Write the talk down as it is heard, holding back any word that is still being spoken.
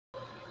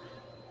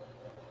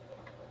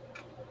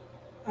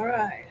All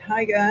right.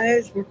 Hi,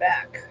 guys. We're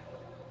back.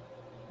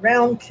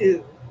 Round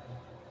two.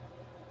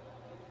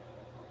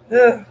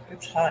 Ugh,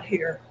 it's hot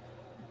here.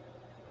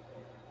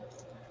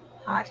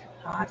 Hot,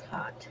 hot,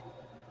 hot.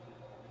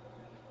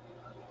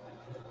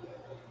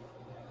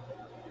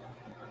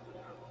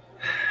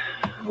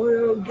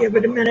 We'll give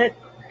it a minute.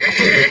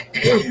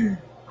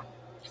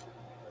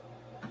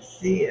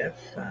 See if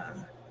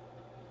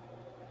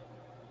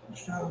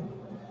some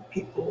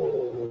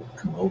people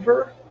come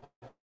over.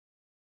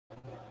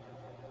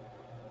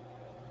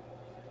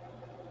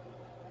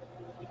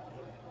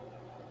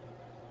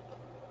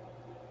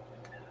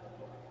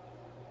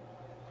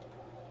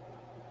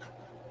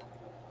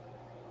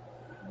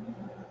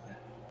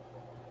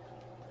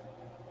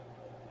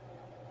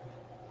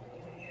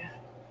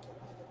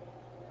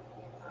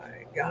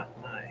 I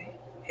got my.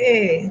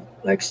 Hey,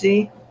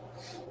 Lexi.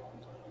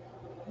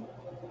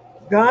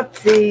 Got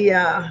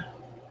the.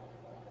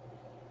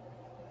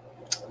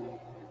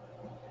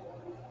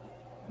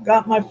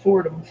 Got my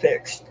Fordham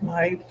fixed,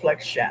 my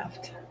flex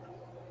shaft.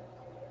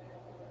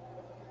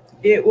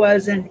 It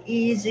was an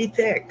easy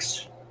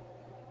fix.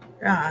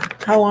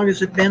 How long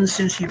has it been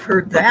since you've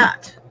heard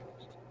that?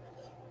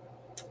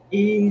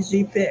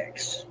 Easy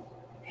fix.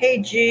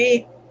 Hey,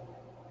 G,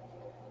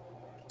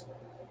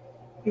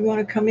 you want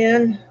to come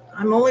in?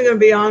 I'm only going to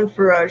be on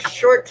for a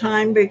short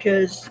time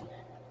because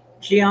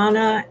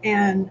Gianna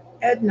and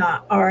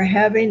Edna are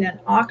having an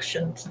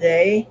auction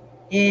today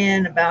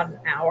in about an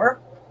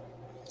hour.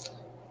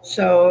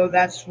 So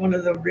that's one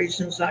of the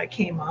reasons I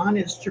came on,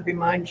 is to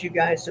remind you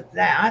guys of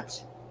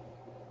that.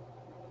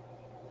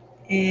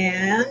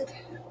 And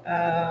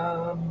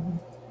I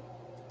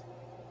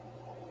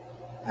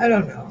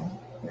don't know,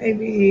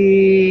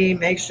 maybe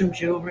make some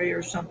jewelry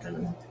or something.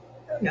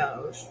 Who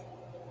knows?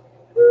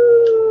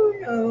 Who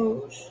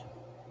knows?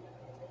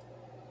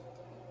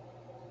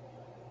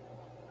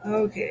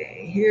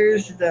 Okay,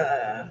 here's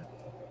the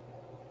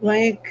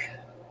link.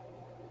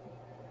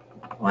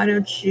 Why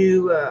don't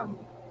you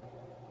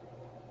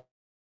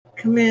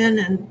come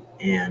in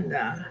and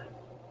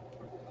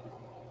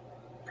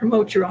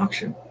promote your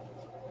auction?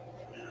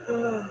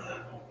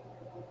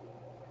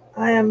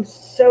 I am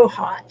so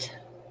hot.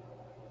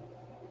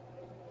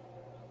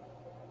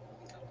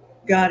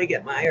 Got to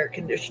get my air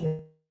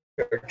conditioner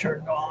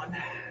turned on.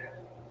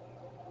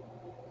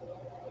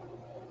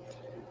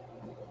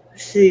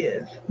 See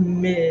if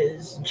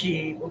Ms.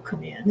 G will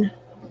come in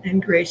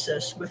and grace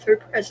us with her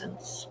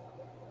presence.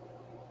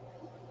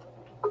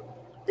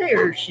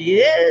 There she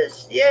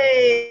is.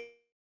 Yay.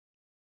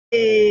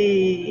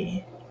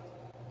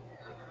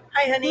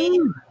 Hi, honey.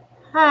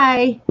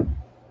 Hi.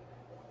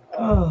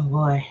 Oh,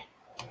 boy.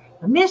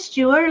 I missed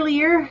you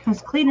earlier. I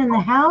was cleaning the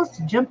house,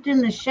 jumped in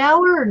the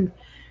shower, and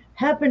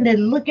happened to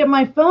look at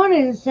my phone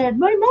and it said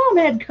my mom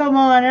had come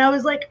on. And I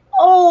was like,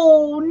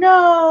 oh,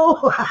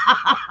 no.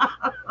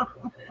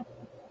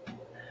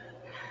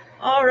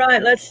 All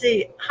right, let's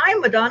see. Hi,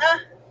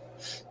 Madonna.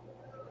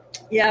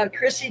 Yeah,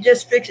 Chrissy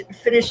just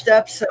finished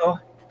up, so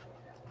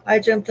I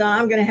jumped on.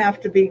 I'm going to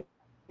have to be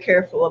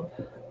careful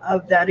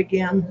of that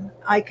again.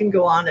 I can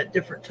go on at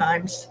different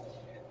times,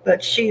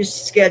 but she's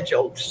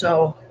scheduled,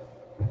 so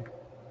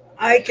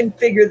I can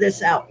figure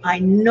this out. I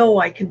know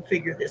I can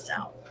figure this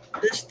out.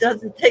 This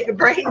doesn't take a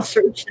brain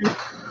surgeon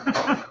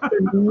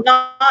to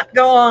not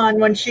go on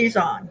when she's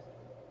on.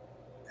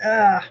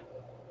 Uh,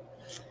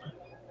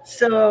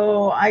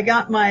 so I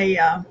got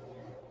my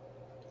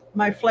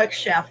flex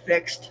shaft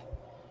fixed.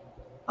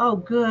 Oh,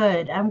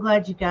 good. I'm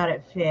glad you got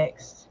it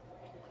fixed.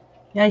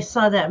 Yeah, I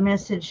saw that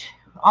message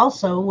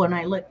also when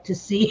I looked to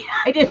see.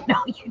 I didn't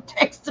know you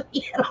texted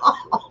me at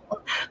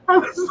all. I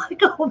was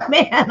like, oh,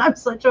 man, I'm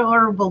such a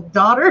horrible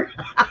daughter.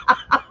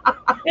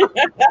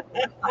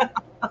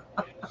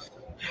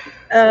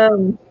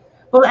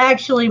 Well,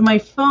 actually, my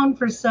phone,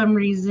 for some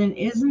reason,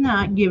 is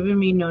not giving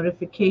me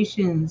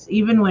notifications,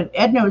 even when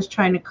Edna was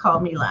trying to call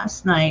me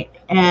last night.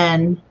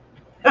 And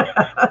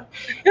I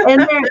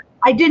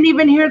didn't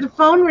even hear the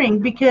phone ring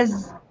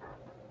because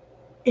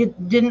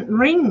it didn't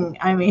ring.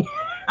 I mean,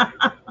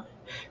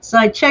 so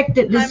I checked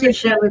it to Hi, see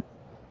if there was.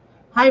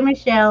 Hi,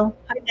 Michelle.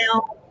 Hi,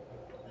 Nell.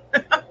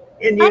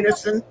 In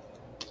unison.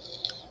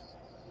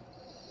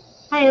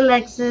 Hi,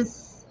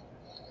 Alexis.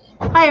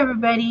 Hi,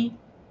 everybody.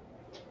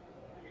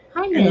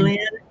 Hi, And Lynn. Lynn,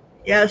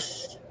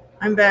 yes,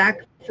 I'm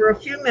back for a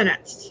few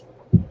minutes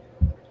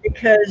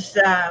because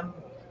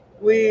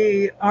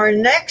our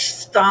next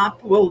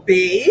stop will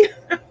be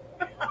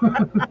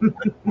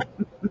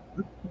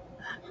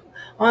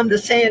on the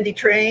Sandy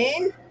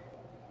train.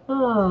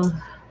 Oh,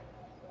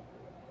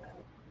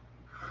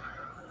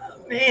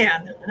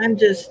 Man, I'm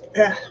just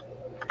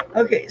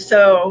okay.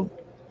 So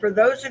for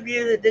those of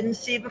you that didn't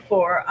see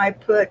before, I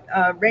put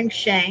a ring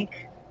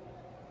shank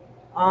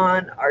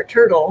on our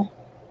turtle,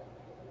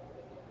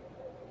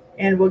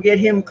 and we'll get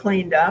him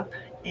cleaned up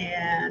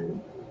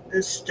and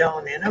the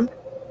stone in him.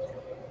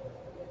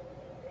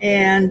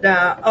 And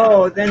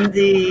then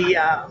the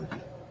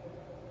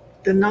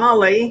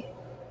nollie,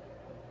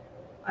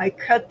 I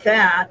cut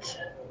that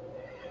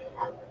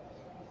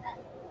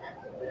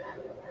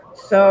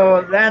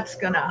So that's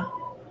gonna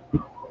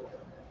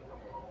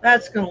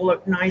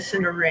look nice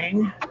in a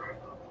ring.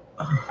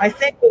 I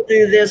think we'll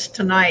do this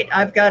tonight.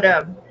 I've got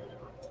a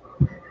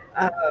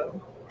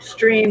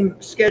stream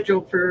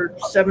scheduled for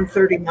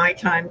 7:30 my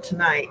time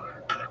tonight.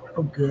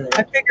 Oh, good.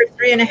 I figure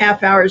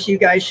 3.5 hours you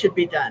guys should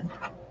be done.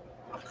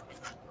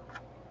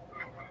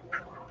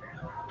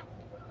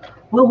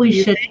 Well, we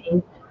should.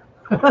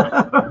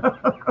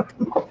 I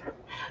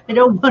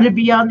don't want to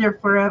be on there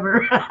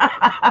forever.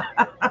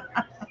 I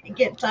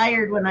get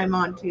tired when I'm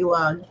on too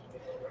long.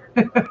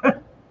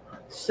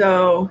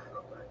 So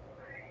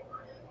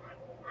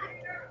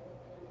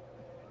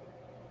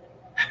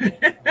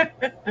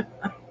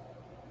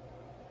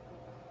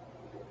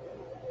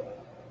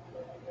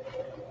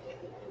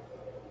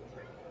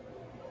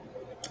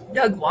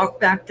Doug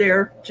walked back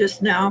there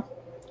just now,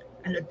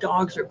 and the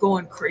dogs are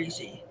going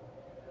crazy.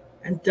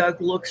 And Doug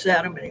looks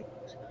at him and he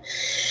goes,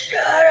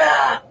 "Shut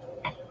up!"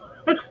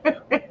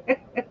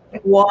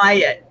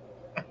 Wyatt,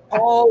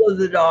 all of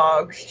the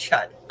dogs,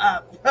 shut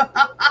up.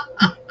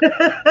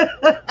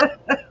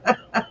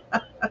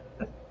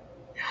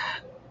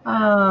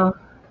 Oh.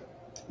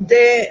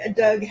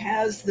 Doug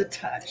has the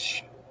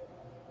touch.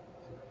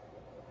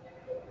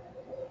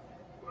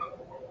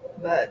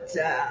 But,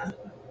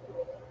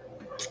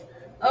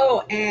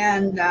 oh,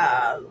 and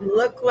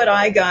look what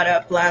I got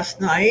up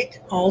last night.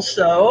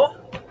 Also,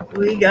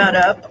 we got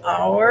up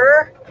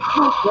our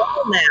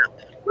wall map.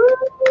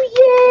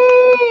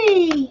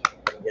 Yay!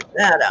 Get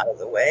that out of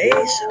the way.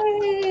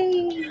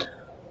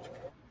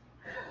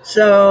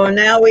 So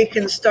now we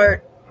can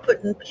start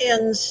putting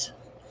pins.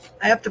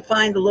 I have to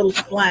find the little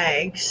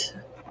flags,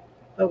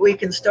 but we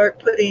can start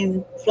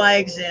putting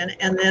flags in.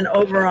 And then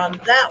over on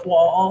that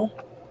wall,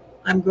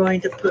 I'm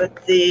going to put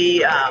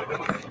the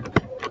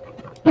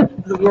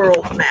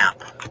world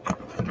map,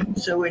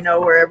 so we know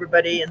where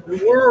everybody in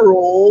the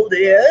world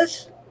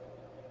is.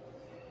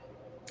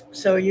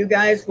 So you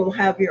guys will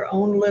have your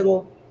own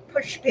little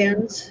push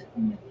pins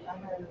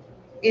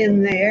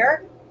in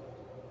there.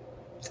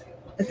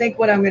 I think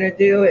what I'm going to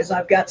do is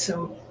I've got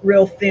some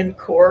real thin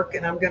cork,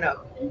 and I'm going to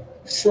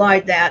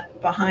slide that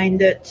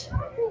behind it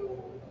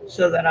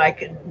so that I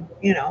can,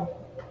 you know,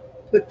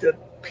 put the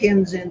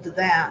pins into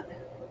that.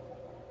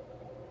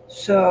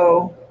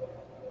 So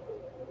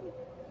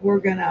we're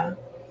gonna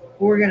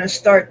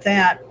start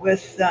that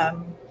with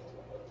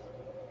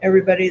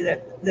everybody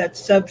that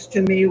subs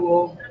to me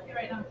will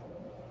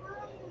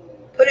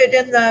put it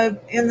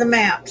in the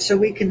map so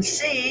we can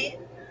see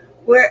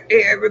where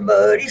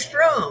everybody's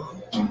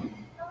from.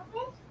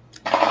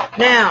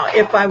 Now,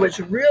 if I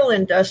was real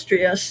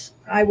industrious,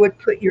 I would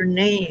put your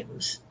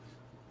names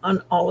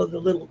on all of the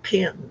little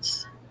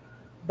pins,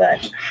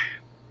 but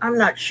I'm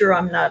not sure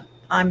I'm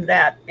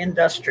that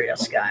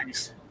industrious,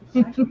 guys.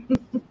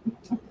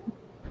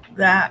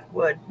 That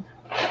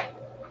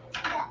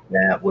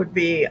would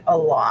be a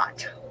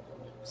lot.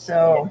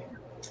 So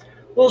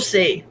we'll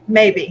see.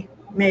 Maybe.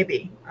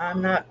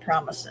 I'm not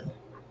promising.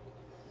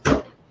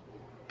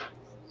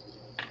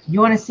 You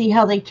want to see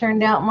how they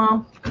turned out,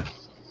 Mom?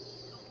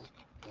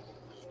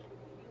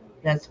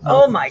 That's fun.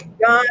 Oh my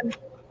God.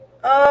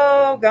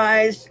 Oh,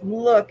 guys,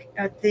 look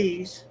at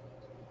these.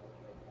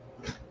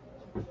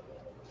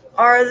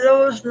 Are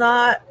those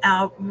not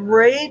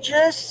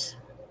outrageous?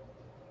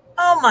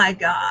 Oh my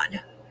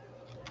God.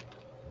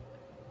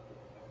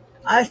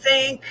 I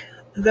think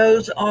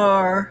those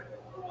are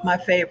my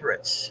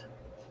favorites.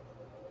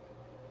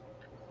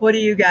 What do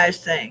you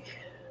guys think?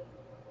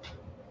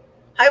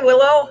 Hi,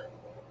 Willow.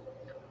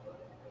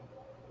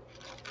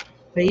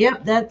 But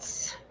yep,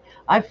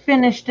 I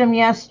finished them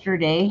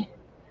yesterday.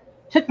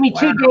 Took me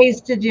 2 days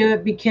to do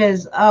it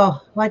because,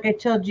 like I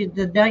told you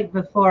the night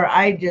before,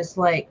 I just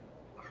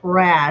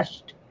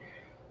crashed.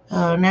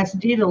 And that's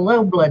due to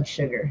low blood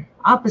sugar,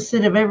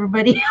 opposite of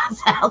everybody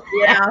else out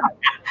there. Yeah.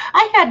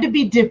 I had to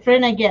be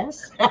different, I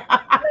guess.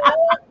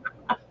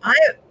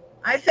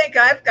 I think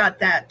I've got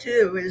that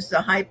too, is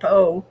the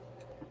hypo.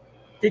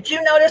 Did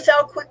you notice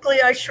how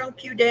quickly I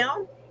shrunk you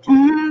down?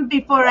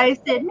 Before I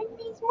said, make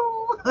me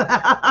small.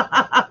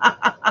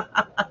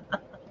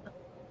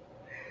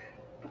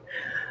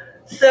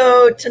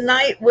 So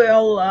tonight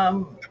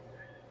we'll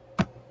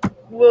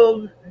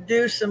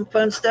do some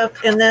fun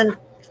stuff, and then,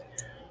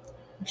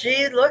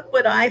 gee, look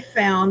what I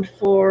found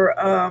for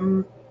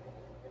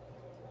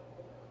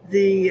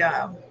the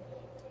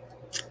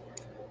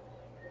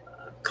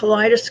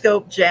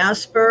kaleidoscope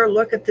jasper.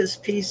 Look at this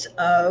piece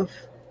of.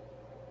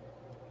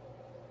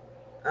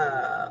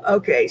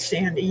 Okay,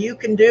 Sandy, you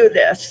can do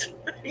this.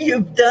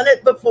 You've done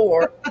it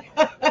before.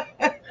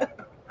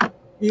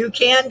 You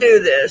can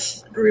do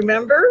this.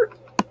 Remember?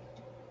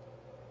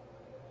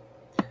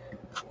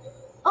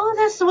 Oh,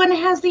 that's the one that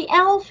has the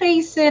owl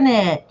face in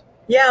it.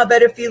 Yeah,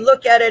 but if you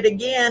look at it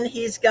again,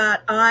 he's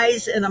got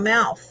eyes and a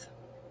mouth.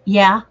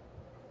 Yeah.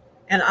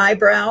 And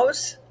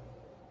eyebrows.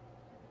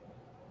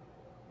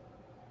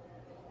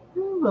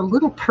 Ooh, a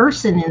little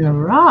person in the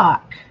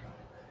rock.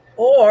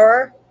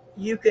 Or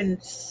you can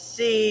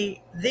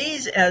see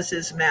these as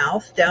his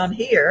mouth down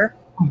here.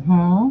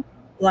 Mm-hmm.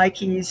 Like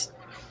he's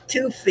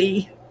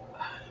toothy,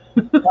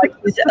 like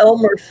he's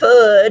Elmer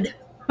Fudd.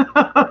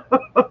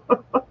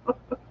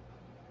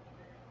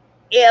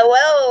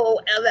 Hello,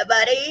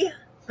 everybody.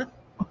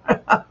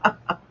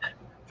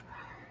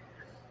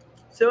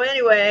 So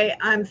anyway,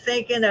 I'm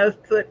thinking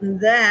of putting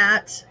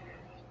that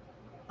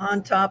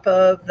on top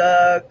of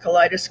the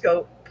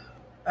kaleidoscope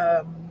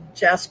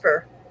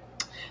jasper.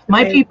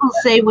 My people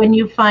say when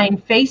you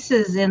find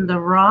faces in the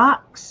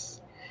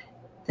rocks,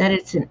 that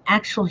it's an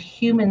actual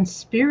human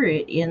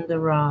spirit in the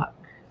rock.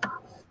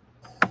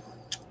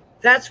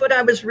 That's what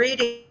I was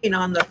reading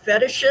on the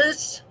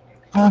fetishes.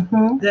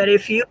 Mm-hmm. That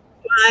if you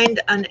find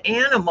an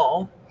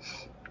animal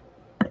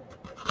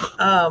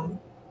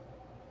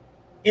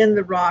in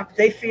the rock,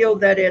 they feel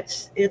that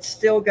it's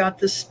still got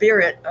the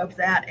spirit of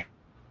that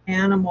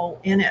animal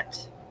in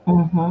it,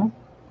 Mm-hmm.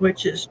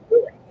 which is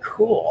really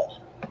cool.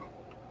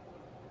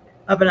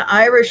 Of an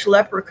Irish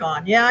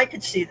leprechaun. Yeah, I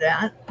could see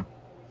that.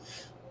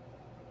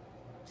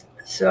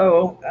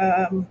 So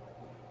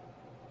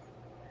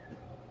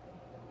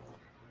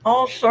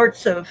all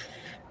sorts of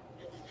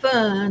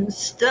fun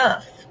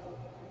stuff.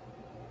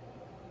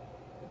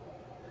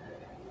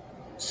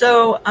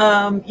 So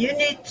you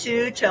need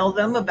to tell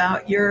them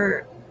about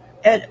your,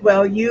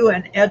 you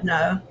and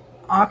Edna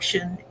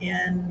auction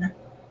in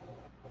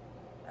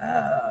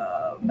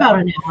About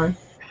an hour.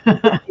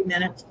 50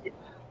 minutes.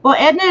 Well,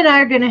 Edna and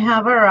I are going to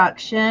have our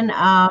auction.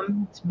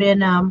 It's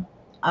been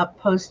up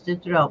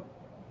posted throughout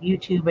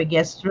YouTube, I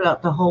guess,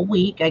 throughout the whole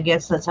week. I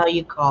guess that's how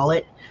you call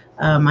it.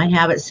 I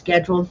have it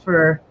scheduled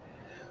for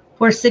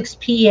 6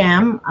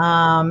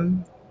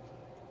 p.m.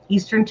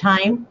 Eastern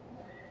time.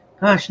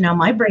 Gosh, now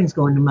my brain's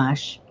going to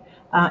mush.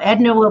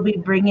 Edna will be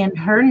bringing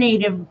her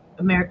Native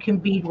American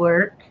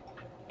beadwork,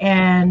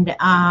 and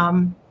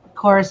of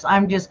course,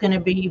 I'm just going to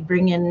be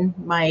bringing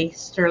my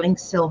sterling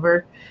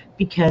silver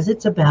because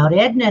it's about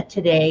Edna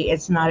today.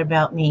 It's not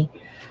about me.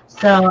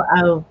 So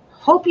I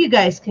hope you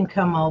guys can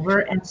come over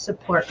and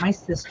support my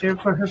sister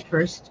for her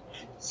first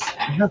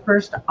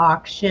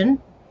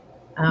auction.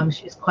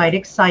 She's quite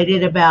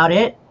excited about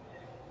it,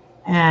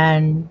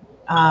 and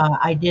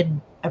I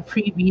did a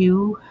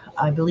preview.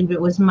 I believe it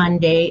was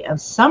Monday,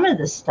 of some of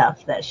the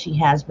stuff that she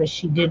has, but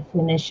she did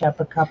finish up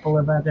a couple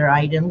of other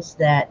items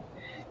that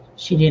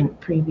she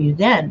didn't preview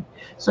then.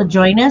 So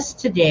join us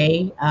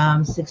today,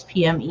 6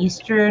 p.m.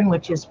 Eastern,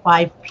 which is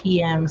 5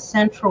 p.m.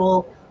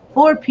 Central,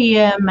 4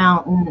 p.m.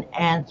 Mountain,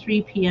 and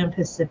 3 p.m.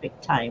 Pacific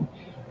time.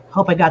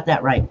 Hope I got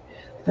that right.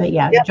 But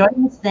yeah, yep.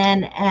 Join us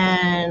then,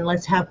 and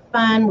let's have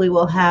fun. We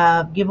will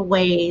have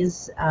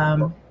giveaways.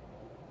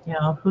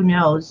 Who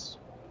knows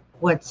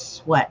what's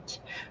what.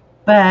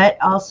 But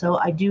also,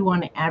 I do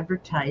want to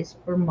advertise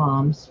for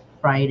Mom's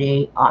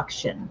Friday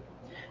auction.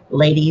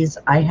 Ladies,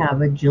 I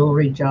have a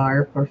jewelry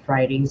jar for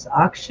Friday's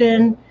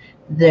auction.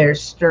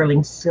 There's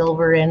sterling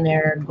silver in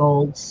there,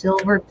 gold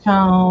silver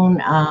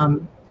tone,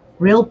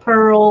 real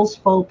pearls,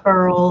 faux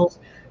pearls.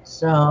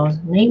 So,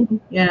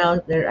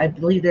 I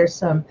believe there's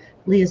some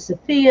Leah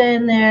Sophia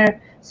in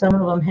there. Some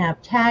of them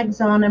have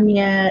tags on them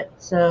yet.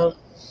 So,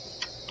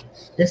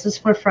 this is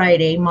for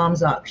Friday,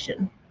 Mom's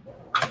auction.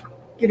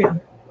 Get in.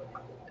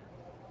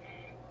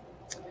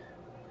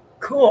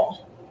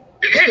 Cool.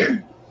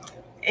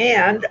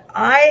 And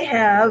I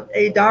have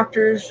a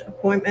doctor's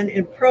appointment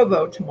in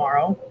Provo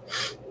tomorrow.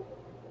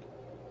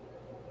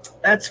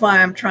 That's why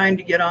I'm trying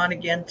to get on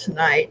again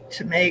tonight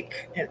to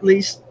make at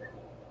least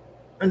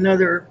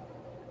another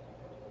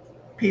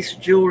piece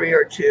of jewelry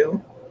or two.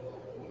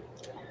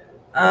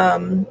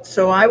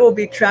 So I will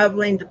be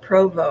traveling to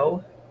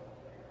Provo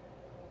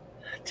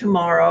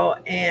tomorrow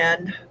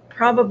and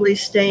probably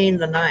staying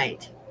the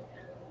night.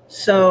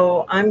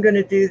 So I'm going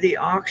to do the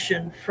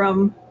auction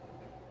from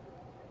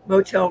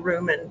motel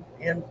room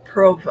in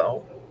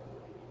Provo.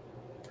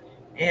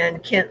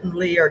 And Kent and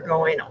Lee are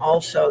going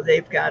also.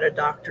 They've got a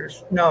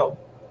doctor's. No,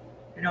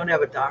 they don't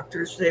have a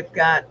doctor's. They've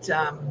got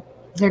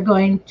they're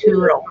going to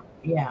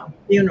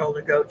funeral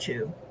to go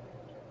to.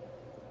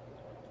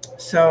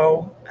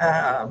 So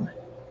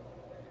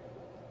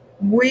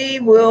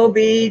we will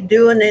be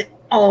doing it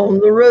on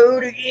the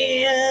road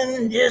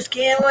again. Just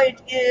can't wait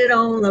to get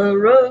on the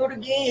road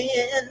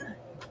again.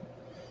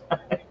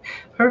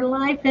 Her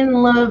life in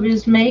love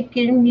is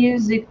making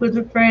music with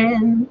her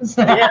friends.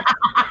 Yeah.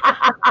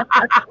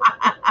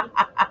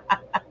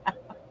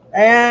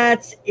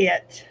 That's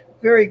it.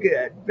 Very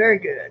good. Very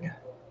good.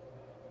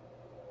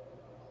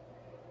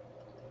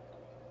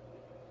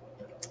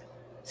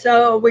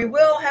 So we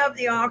will have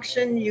the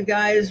auction. You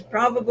guys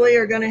probably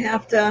are going to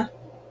have to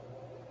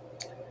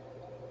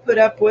put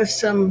up with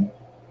some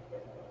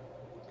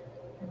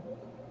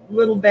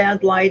little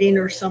bad lighting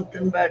or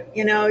something, but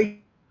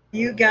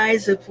you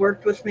guys have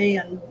worked with me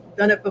and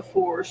done it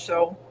before,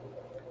 so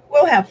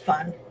we'll have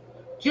fun.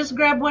 Just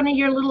grab one of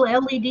your little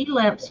LED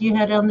lamps you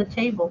had on the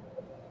table.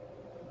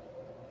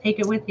 Take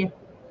it with you.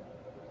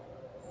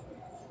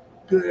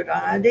 Good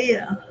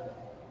idea.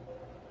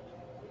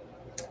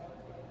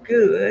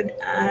 Good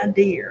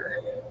idea.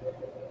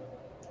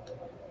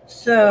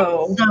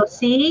 So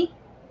see?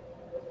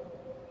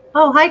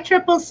 Oh, hi,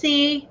 Triple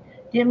C.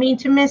 Didn't mean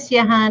to miss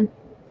you, hon.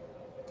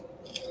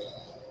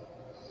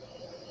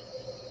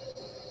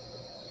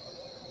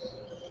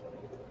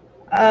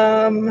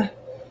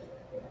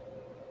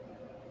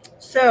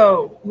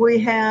 So we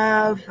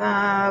have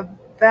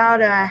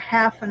about a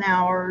half an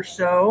hour or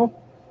so.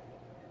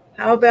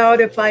 How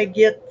about if I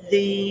get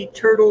the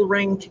turtle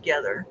ring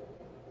together?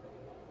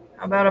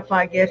 How about if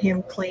I get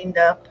him cleaned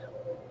up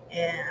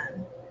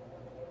and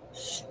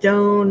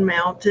stone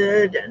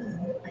mounted? And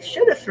I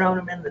should have thrown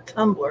him in the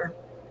tumbler.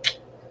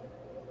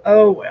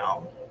 Oh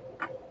well.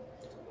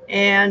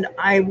 And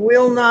I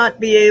will not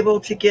be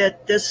able to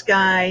get this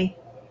guy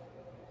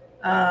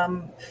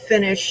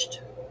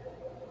finished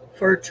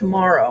for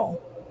tomorrow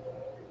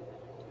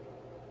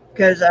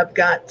because I've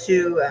got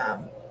to.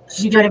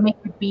 You got to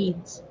make the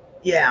beads.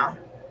 Yeah.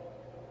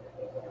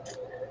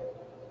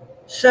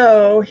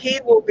 So he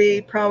will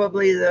be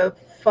probably the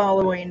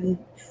following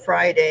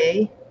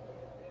Friday,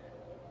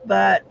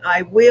 but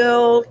I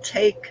will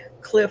take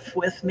Cliff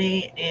with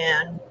me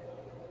and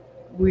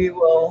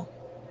we'll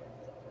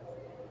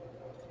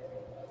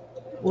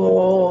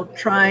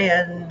try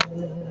and,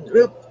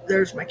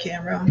 there's my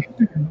camera.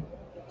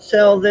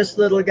 Sell this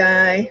little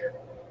guy,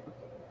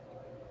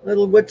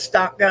 little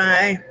Woodstock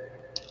guy.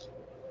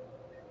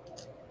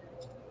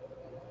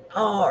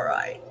 All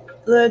right.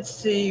 Let's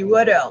see,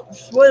 what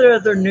else? What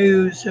other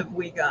news have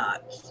we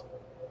got?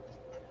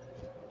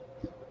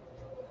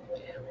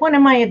 One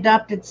of my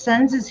adopted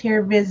sons is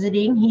here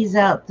visiting. He's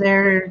out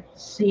there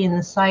seeing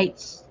the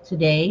sights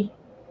today.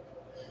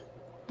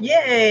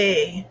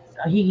 Yay!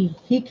 So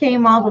he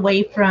came all the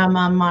way from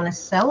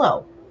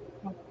Monticello.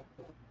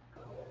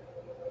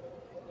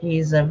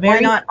 He's a very. Why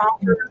not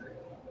offer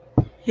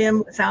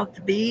him without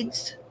the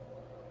beads?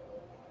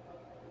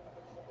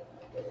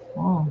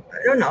 Oh.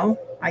 I don't know.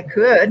 I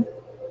could.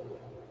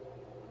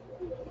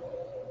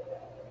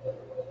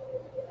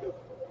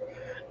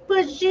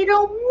 But she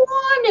don't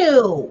want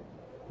to.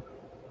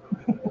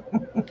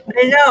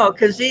 I know,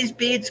 because these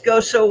beads go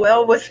so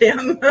well with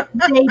him.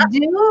 They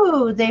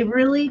do. They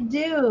really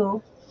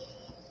do.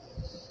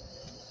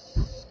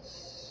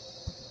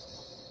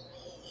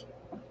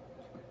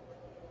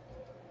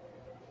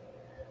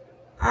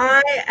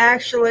 I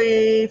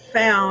actually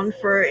found,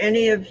 for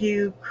any of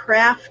you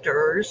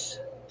crafters,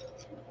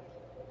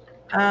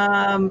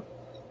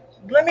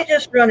 let me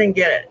just run and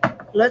get it.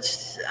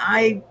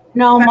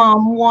 No,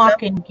 Mom,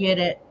 walk and get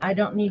it. I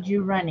don't need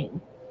you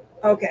running.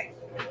 Okay.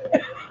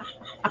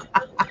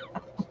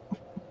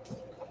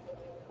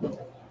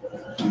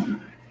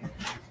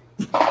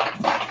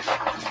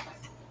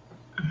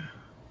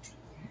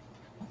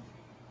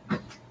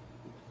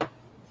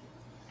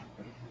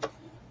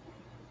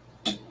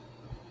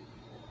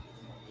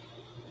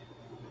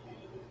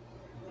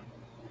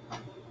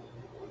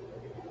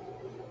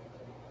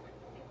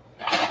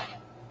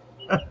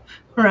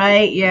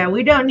 Right? Yeah,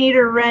 we don't need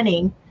her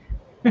running.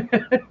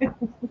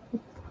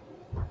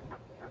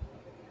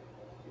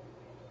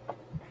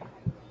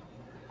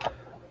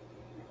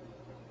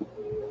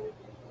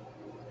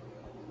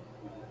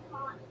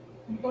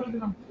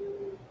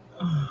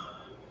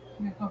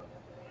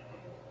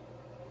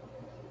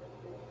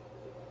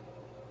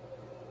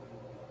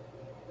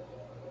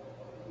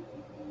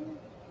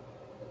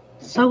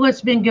 So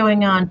what's been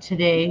going on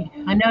today?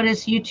 I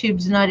notice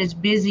YouTube's not as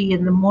busy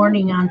in the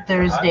morning on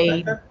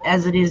Thursday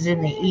as it is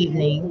in the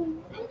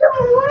evening.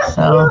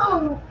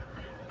 So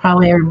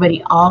probably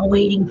everybody all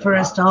waiting for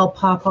us to all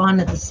pop on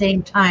at the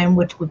same time,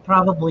 which we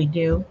probably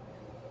do.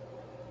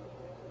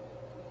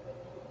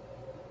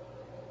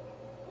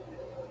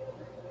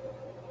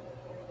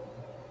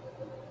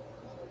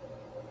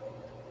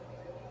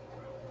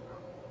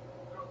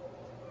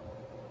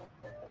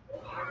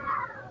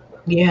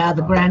 Yeah,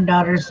 the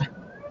granddaughter's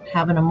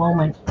having a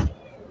moment.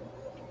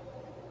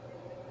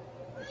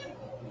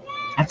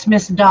 That's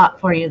Miss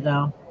Dot for you,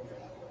 though.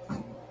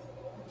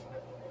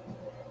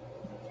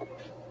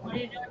 What are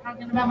you doing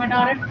talking about my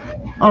daughter?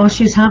 Oh,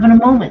 she's having a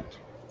moment.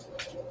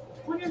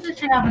 When is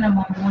she having a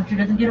moment when she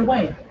doesn't get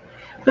away?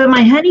 But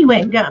my honey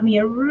went and got me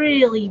a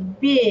really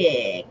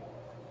big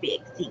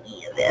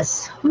thingy of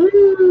this.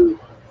 Woo!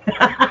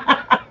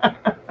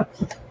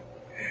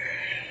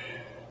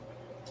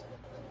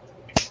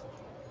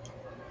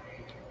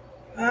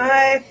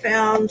 I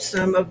found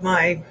some of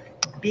my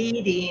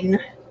beading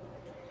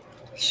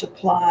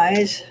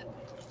supplies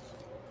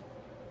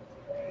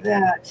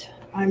that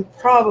I'm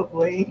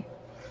probably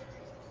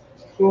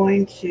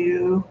going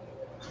to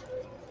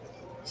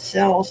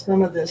sell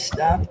some of this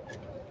stuff.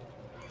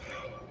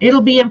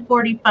 It'll be in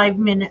 45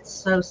 minutes,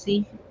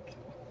 Sosie.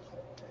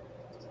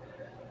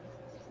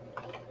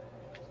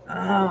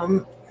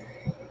 I'll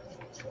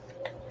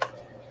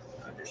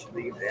just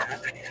leave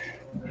that.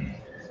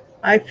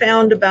 I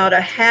found about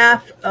a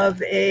half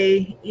of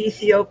a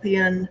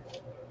Ethiopian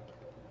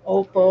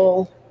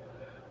opal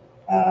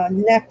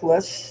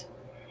necklace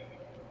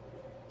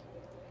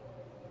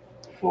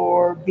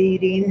for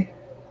beading.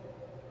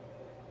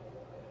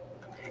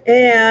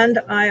 And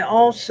I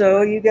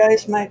also, you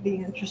guys might be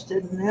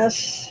interested in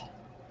this.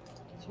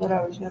 That's what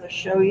I was going to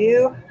show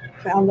you.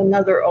 Found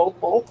another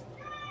opal.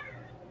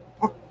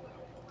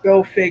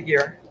 Go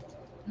figure.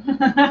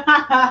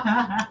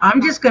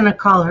 I'm just going to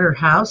call her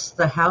house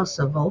the House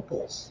of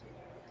Opals.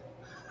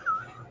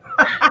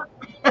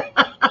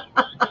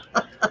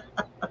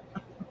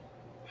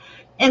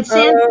 And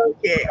Sandy,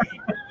 Okay.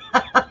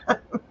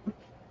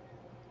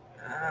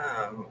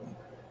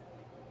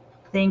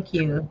 thank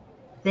you.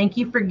 Thank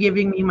you for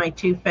giving me my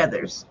 2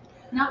 feathers.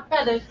 Not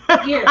feathers.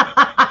 Here.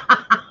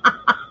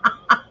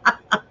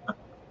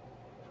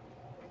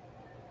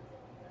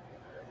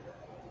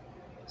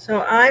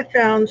 So I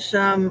found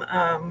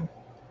some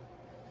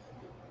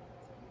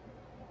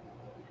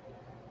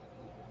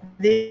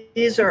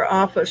these are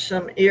off of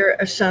some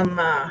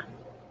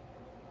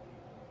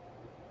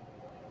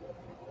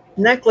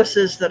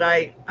necklaces that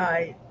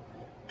I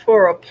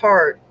tore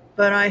apart,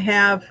 but I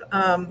have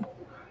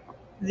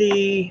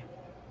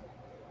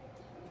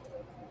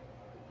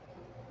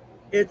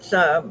it's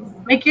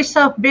Make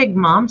yourself big,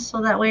 Mom,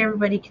 so that way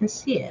everybody can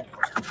see it.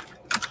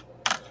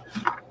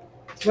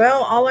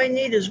 well, all I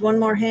need is one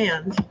more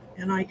hand,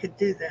 and I could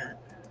do that.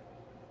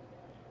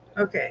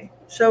 Okay,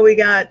 so we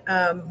got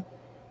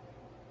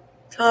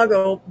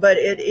toggle, but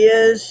it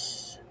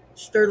is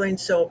sterling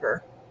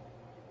silver.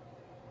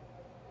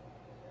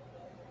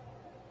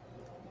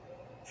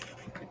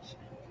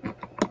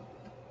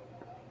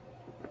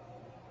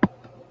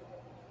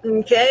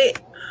 Okay,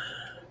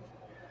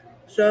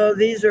 so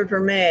these are for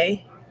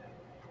May.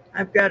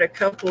 I've got a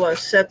couple of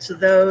sets of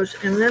those,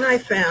 and then I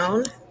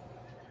found,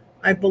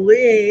 I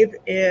believe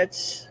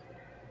it's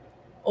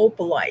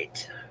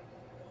opalite.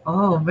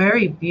 Oh,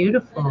 very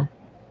beautiful.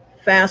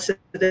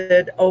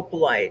 Faceted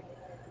opalite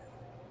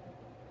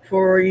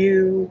for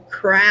you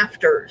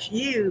crafters,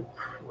 you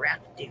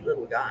crafty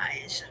little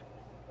guys.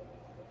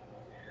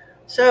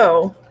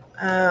 So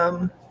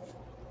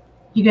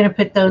You going to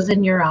put those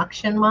in your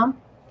auction, Mom?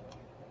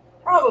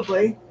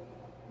 probably,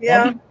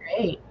 yeah. That'd be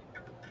great.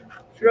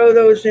 Throw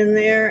those in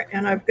there,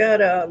 and I've got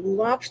a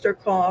lobster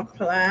claw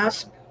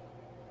clasp.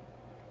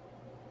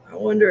 I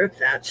wonder if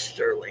that's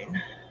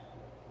sterling.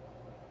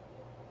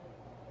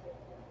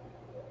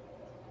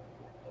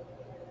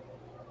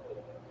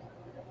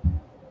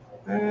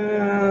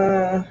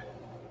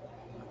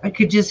 I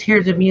could just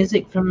hear the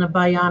music from the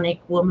Bionic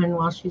Woman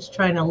while she's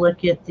trying to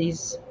look at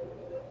these.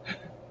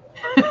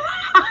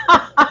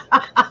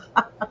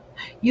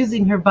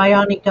 Using her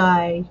bionic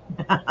eye.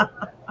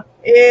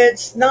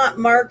 It's not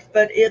marked,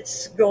 but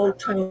it's gold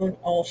tone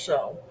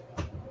also.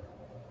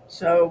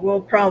 So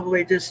we'll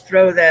probably just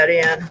throw that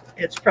in.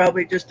 It's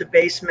probably just a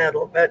base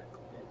metal, but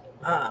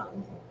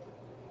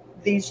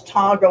these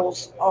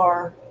toggles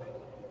are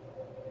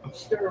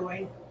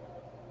sterling.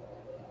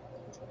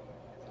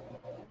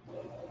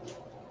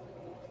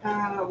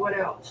 What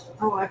else?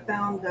 Oh, I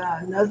found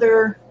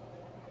another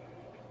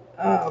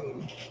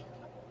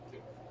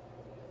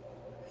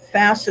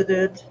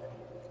faceted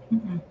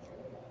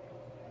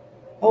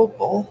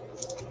opal.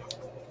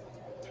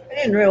 I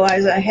didn't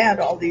realize I had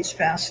all these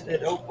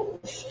faceted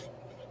opals.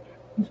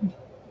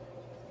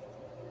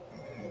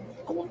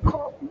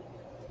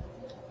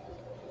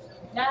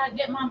 Dad,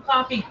 get Mom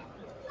coffee.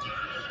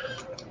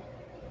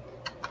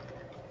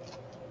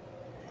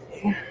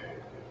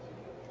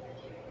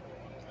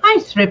 Hi,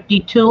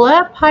 Thrifty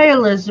Tulip. Hi,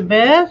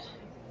 Elizabeth.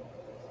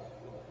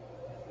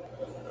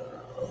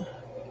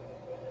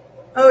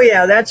 Oh,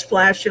 yeah, that's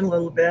flashing a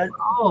little bit.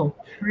 Oh,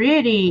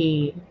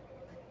 pretty.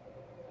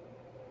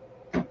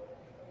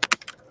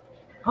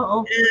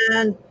 Uh-oh.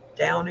 And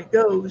down it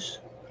goes.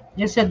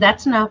 You said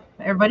that's enough.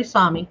 Everybody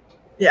saw me.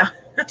 Yeah.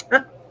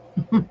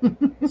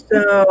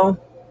 So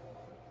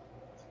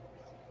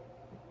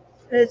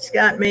it's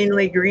got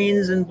mainly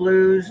greens and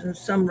blues and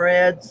some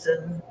reds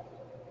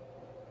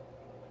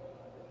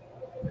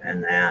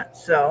and that.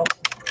 So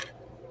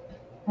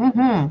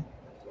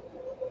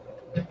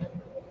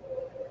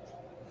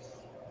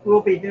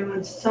we'll be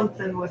doing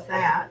something with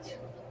that.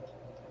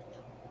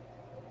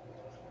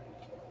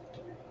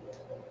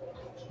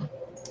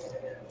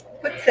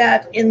 Put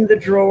that in the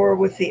drawer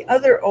with the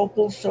other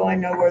opals so I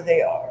know where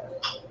they are.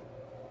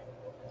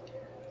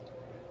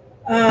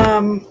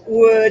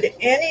 Would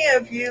any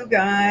of you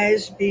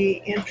guys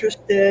be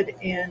interested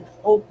in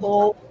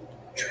opal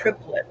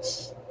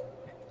triplets?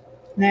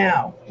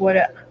 Now,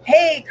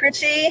 hey,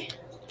 Chrissy.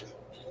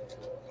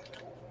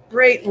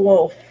 Great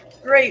wolf.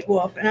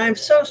 And I'm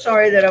so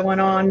sorry that I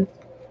went on.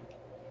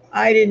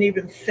 I didn't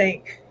even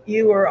think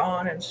you were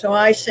on, and so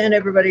I sent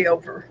everybody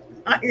over.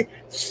 I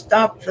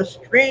stopped the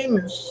stream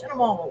and sent them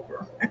all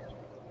over.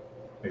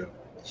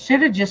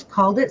 Should have just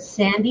called it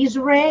Sandy's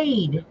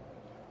Raid.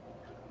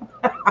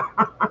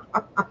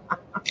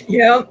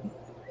 Yep,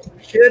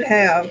 should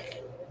have.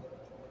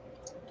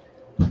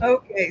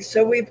 Okay,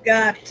 so we've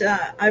got,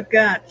 I've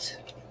got.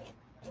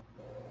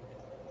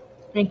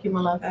 Thank you,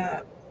 my love.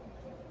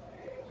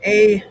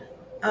 A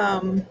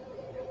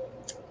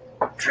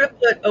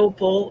triplet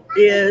opal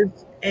is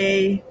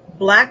a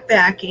black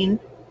backing,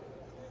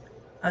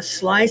 a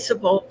slice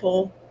of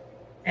opal,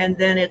 and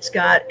then it's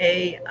got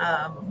a,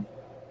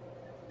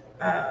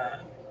 I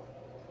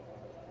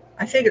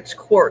think it's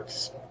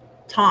quartz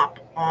top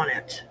on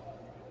it.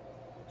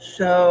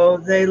 So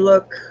they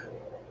look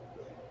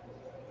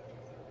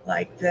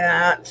like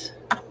that.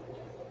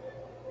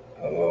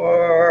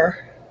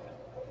 Or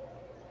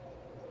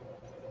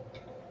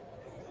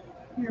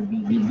Here,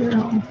 baby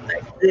girl.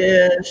 like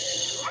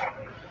this.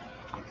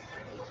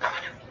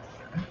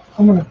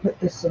 I'm gonna put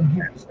this in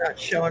here. It's not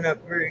showing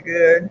up very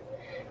good.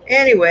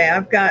 Anyway,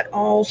 I've got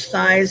all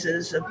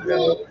sizes of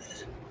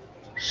those.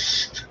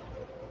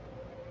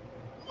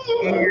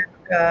 And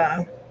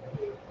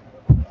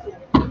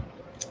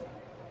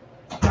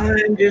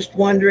I'm just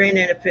wondering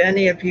if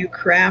any of you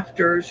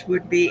crafters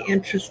would be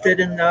interested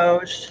in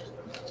those.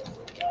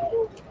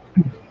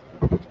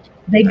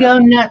 They go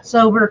nuts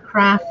over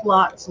craft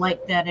lots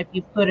like that if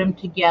you put them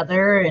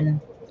together, and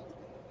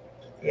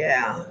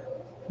Yeah.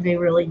 they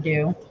really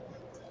do.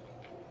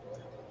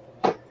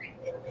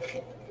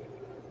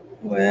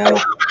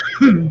 Well,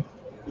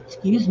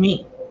 Excuse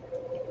me.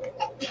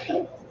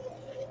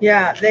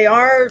 yeah, they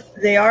are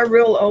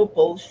real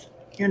opals.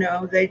 You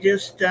know, they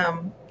just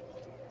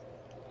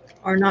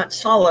are not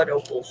solid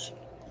opals,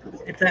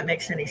 if that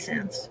makes any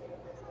sense.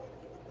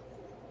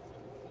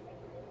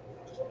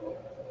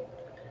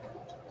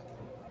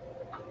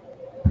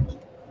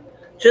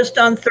 Just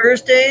on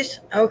Thursdays?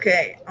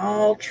 Okay,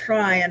 I'll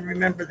try and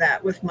remember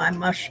that with my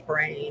mush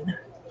brain.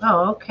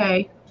 Oh,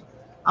 okay.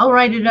 I'll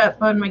write it up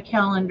on my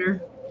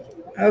calendar.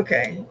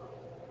 Okay.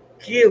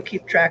 You'll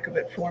keep track of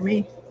it for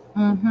me.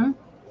 Mm-hmm.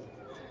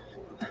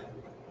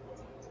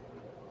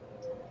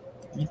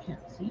 You can't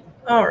see.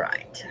 All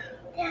right.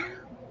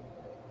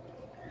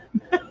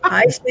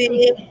 Hi,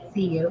 sweetie.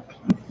 See you.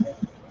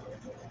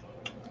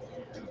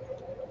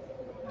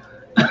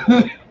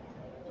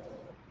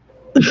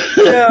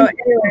 So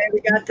anyway,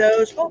 we got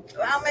those. Well,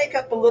 I'll make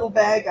up a little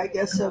bag, I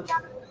guess, of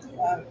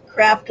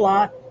craft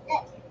lot.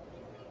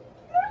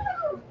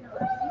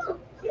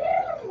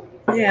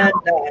 And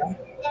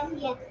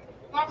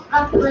That's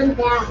up and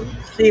down.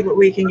 see what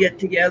we can get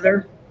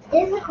together.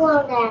 There's a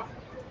glow there.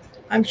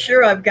 I'm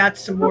sure I've got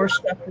some more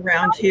stuff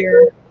around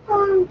here.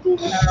 Okay,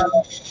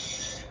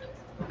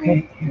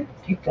 here,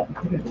 take that and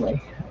put it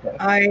away.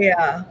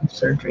 I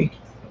Surgery.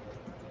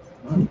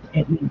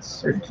 It needs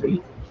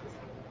surgery.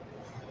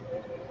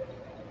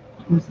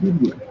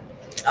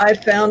 I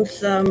found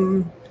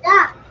some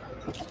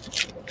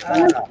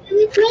Stop.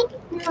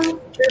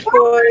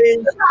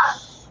 turquoise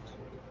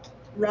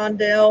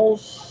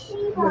rondelles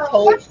with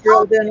holes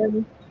drilled in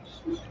them.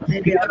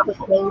 Maybe I'll put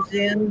those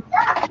in.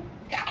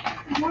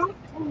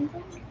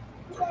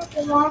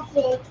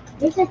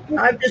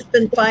 I've just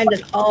been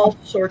finding all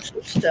sorts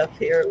of stuff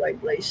here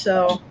lately.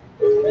 So,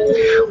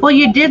 Well,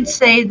 you did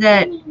say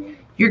that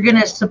you're going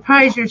to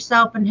surprise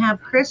yourself and have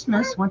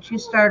Christmas once you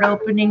start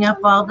opening up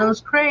all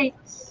those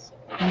crates.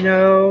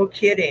 no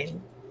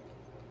kidding.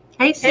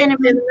 Hey, Hey,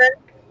 Cinnamon. Cinnamon.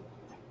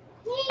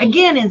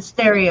 Again in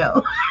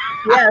stereo.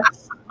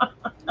 Yes.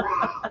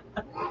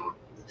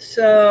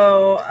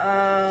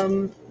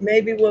 So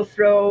maybe we'll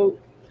throw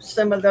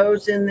some of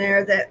those in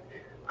there. That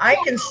I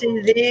can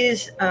see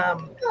these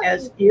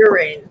as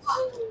earrings.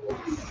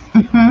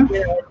 Mm-hmm.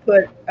 You know,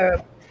 put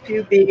a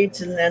few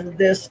beads and then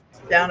this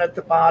down at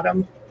the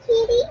bottom.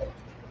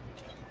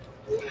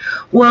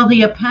 Well,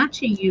 the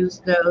Apache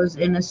used those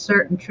in a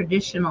certain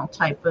traditional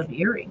type of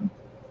earring.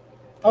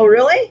 Oh,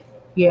 really?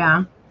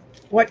 Yeah.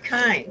 What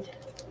kind?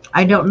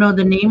 I don't know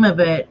the name of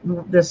it,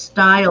 the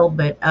style,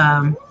 but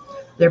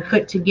they're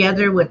put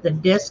together with the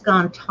disc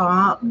on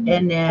top,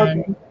 and then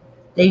Okay.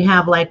 they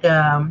have like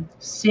a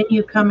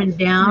sinew coming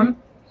down,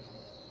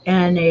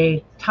 and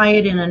they tie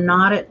it in a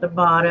knot at the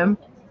bottom.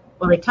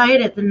 Well, they tie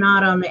it at the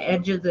knot on the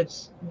edge of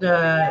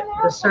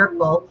the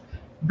circle,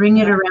 bring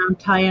it around,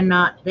 tie a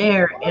knot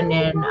there, and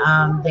then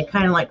they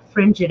kind of like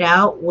fringe it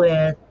out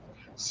with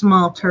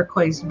small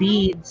turquoise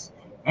beads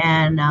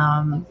and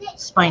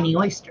spiny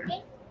oyster.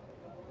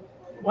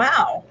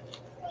 Wow.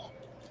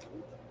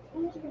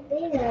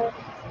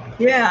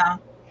 Yeah,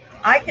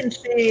 I can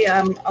see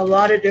a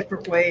lot of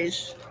different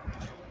ways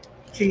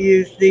to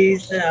use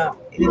these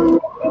in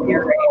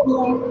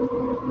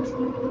earrings.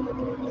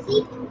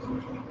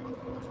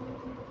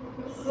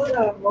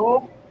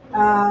 So,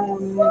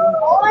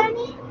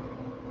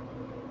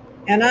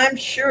 and I'm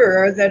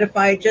sure that if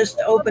I just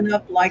open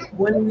up like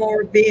one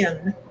more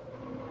bin,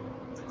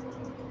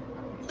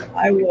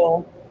 I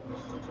will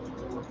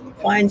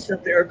find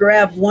something or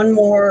grab one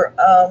more.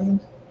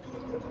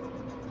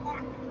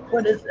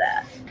 What is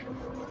that?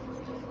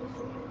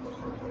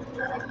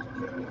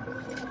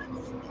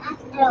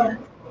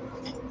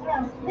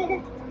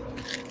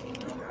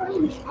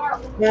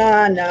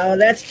 No,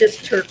 that's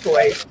just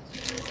turquoise.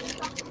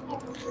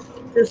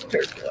 Just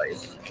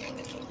turquoise.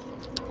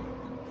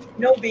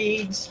 No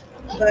beads.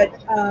 But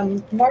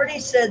Marty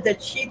said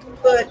that she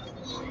put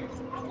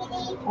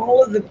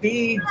all of the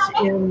beads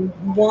in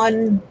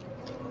one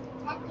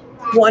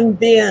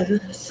bin.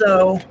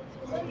 So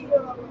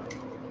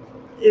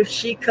if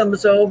she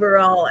comes over,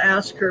 I'll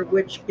ask her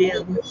which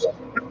bin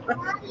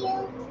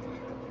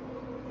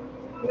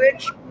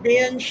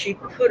she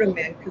put them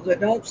in, because I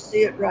don't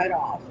see it right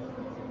off.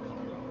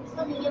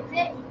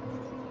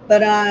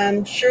 but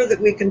I'm sure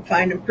that we can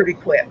find them pretty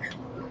quick.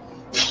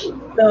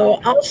 So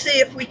I'll see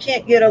if we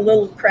can't get a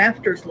little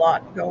crafter's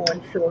lot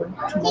going for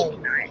tomorrow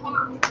night.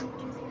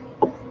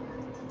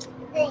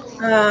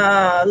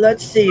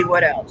 Let's see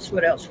what else.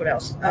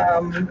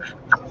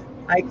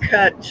 I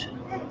cut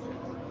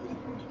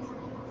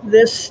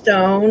this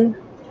stone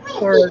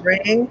for a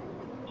ring.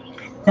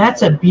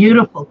 That's a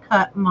beautiful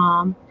cut,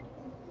 Mom.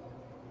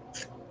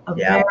 A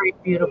Yeah. very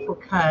beautiful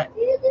cut.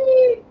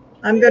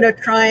 I'm going to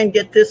try and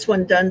get this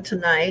one done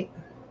tonight.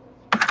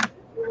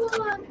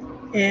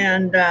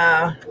 And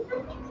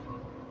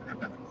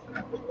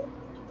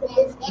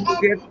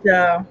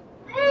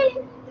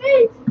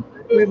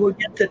we will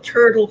get the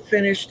turtle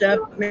finished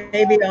up.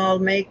 Maybe I'll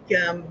make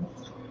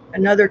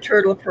another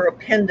turtle for a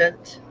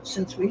pendant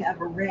since we have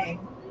a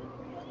ring.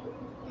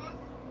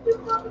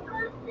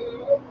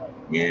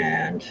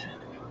 And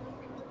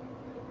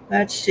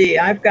let's see,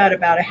 I've got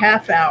about a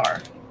half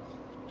hour.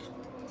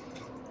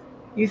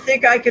 You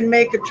think I can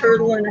make a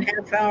turtle in a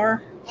half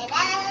hour?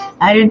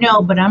 I don't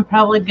know, but I'm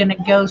probably going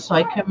to go so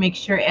I can make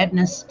sure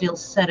Edna's still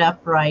set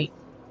up right.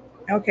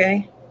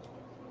 Okay.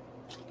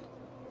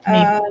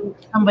 Maybe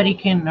somebody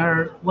can,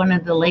 or one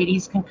of the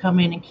ladies can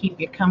come in and keep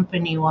you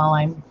company while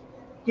I'm...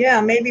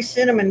 Yeah, maybe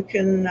Cinnamon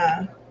can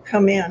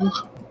come in.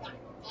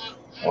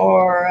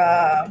 Or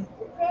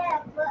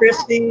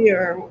Christy,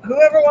 or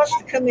whoever wants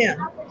to come in.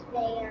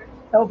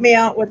 Help me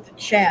out with the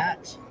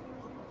chat.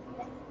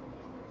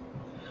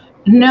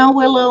 No,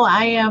 Willow,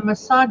 I am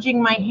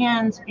massaging my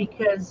hands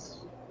because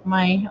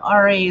my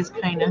RA is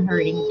kind of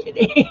hurting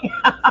today.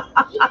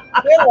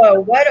 Willow,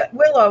 why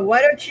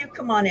don't you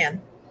come on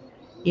in?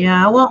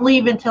 Yeah, I won't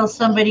leave until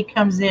somebody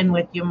comes in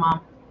with you,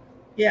 Mom.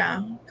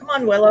 Yeah, come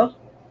on, Willow.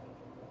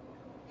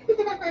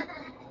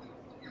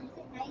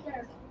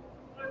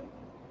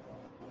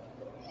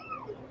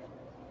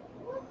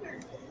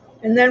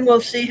 And then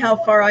we'll see how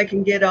far I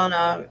can get on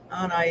a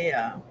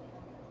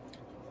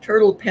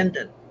turtle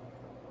pendant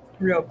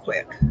real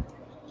quick.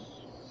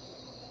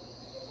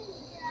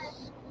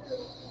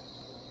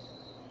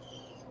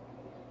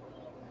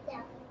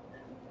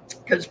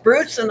 Because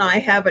Bruce and I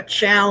have a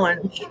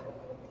challenge.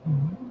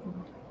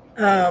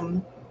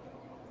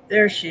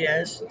 There she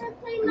is.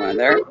 Am I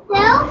there?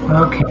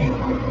 Okay.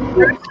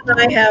 Bruce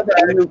and I have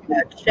a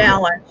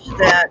challenge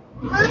that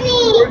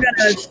we're going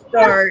to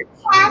start.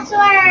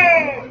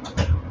 Password.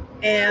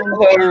 And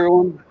Hello,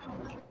 everyone.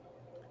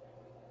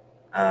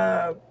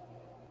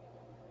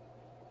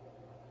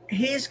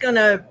 He's going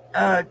to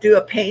do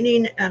a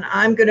painting, and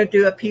I'm going to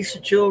do a piece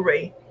of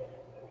jewelry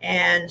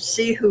and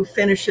see who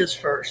finishes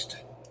first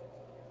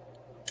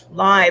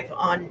live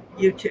on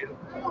YouTube.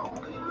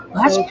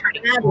 That's So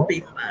pretty that'll cool. be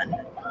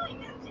fun.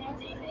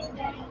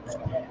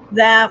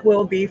 That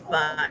will be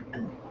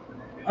fun.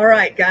 All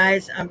right,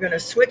 guys, I'm going to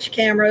switch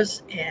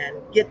cameras and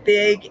get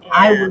big.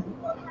 And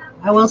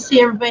I will see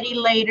everybody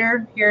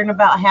later here in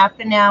about half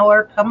an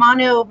hour. Come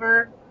on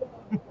over.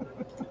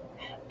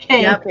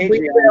 Okay. Yep, Okay, we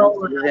Jan,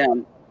 will.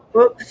 Jan.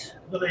 Oops.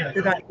 Yeah,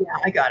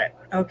 I got it.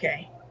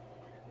 Okay.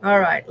 All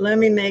right, let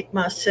me make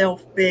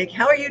myself big.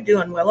 How are you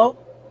doing, Willow?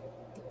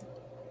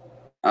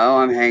 Oh,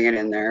 I'm hanging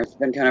in there. It's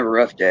been kind of a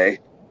rough day.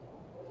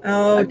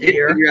 Oh, I did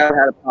dear. figure out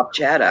how to pop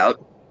chat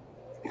out.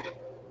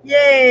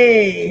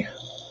 Yay.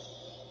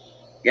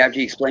 Yeah, after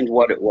you explained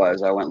what it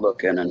was, I went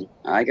looking and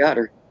I got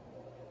her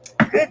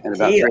Good at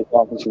about deal. 3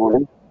 o'clock this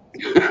morning.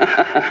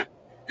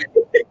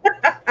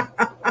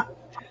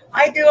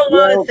 I do a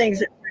lot of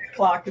things at 3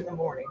 o'clock in the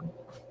morning.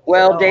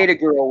 Well, So- Data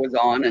Girl was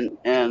on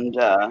and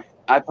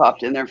I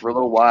popped in there for a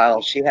little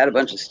while. She had a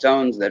bunch of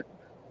stones that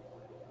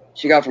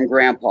she got from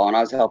Grandpa and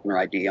I was helping her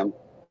ID them.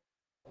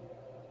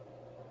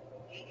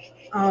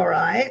 All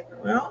right.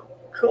 Well,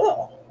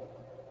 cool.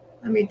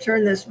 Let me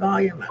turn this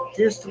volume up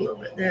just a little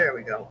bit. There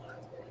we go.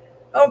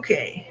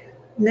 Okay.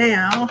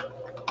 Now,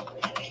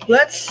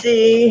 let's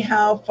see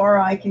how far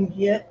I can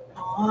get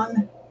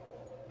on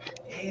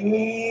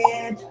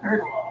a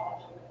turtle.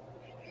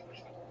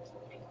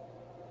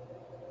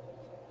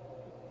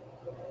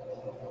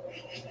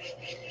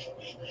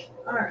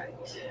 All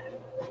right.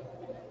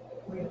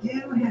 We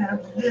do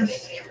have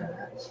this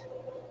cut.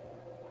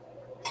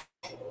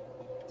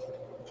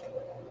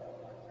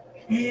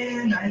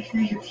 And I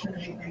think it's going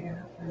to be big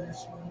enough for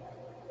this one.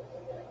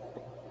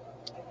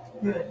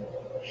 Good.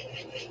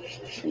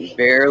 Can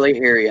barely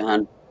hear you,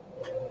 hon.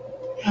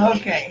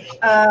 Okay.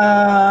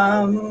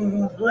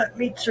 Let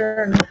me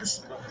turn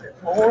this a little bit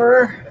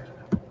more.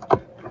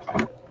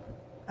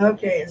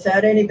 Okay. Is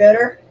that any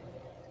better?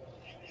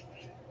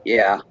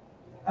 Yeah.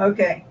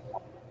 Okay.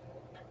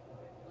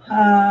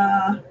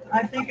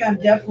 I think I'm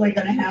definitely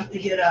going to have to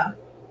get a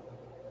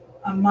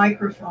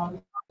microphone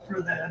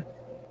for the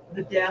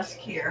desk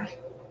here.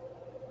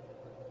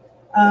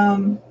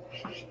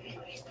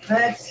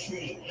 Let's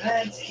see.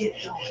 Let's get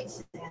going,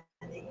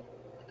 Sandy.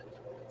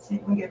 See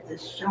if we can get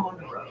this show on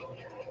the road.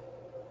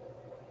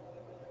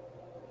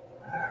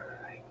 All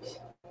right.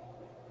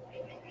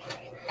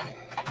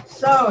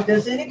 So,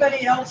 does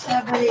anybody else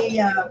have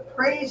any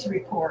praise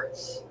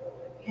reports?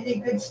 Any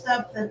good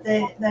stuff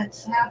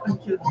that's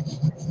happened to them?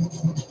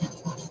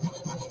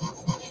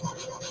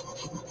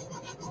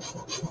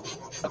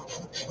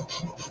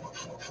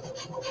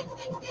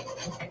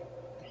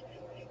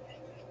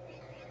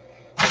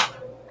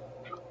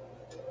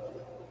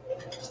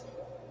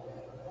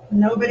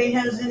 Nobody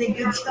has any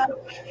good stuff?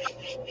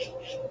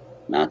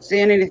 Not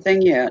seeing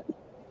anything yet.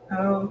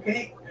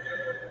 Okay.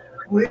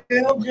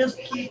 We'll just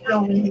keep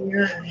going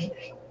here and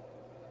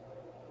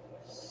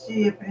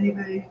see if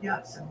anybody's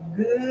got some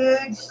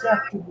good stuff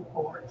to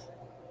report.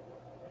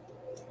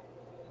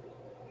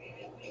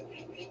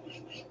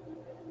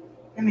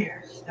 Come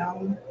here,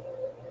 Stone.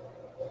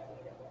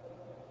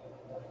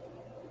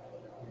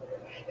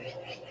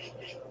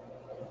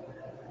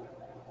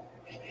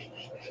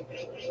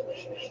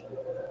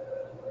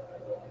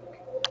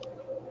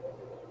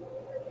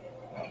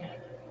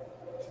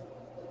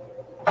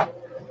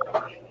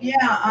 Yeah,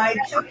 I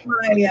took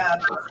my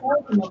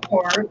folding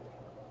apart,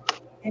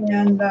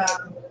 and the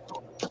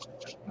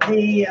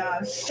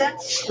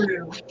set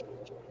screw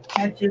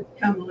had just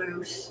come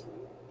loose.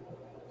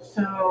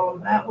 So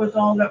that was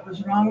all that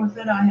was wrong with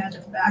it. I had to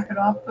back it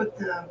off, put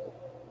the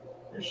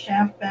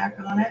shaft back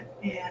on it,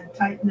 and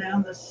tighten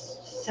down the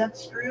set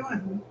screw,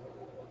 and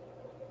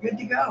good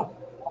to go.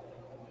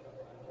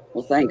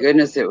 Well, thank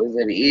goodness it was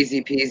an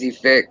easy peasy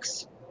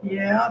fix.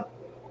 Yeah,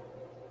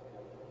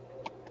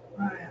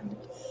 I am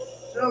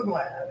so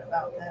glad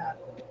about that.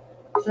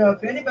 So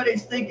if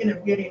anybody's thinking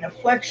of getting a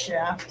flex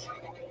shaft,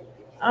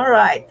 all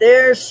right,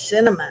 there's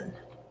Cinnamon.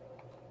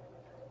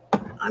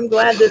 I'm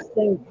glad this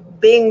thing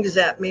bings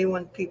at me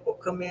when people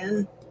come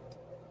in.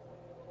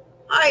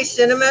 Hi,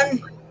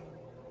 Cinnamon.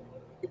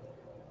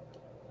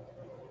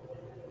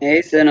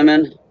 Hey,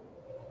 Cinnamon.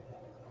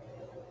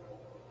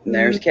 And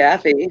there's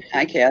Kathy.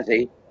 Hi,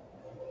 Kathy.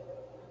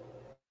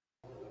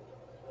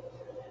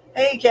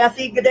 Hey,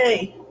 Kathy, good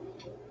day.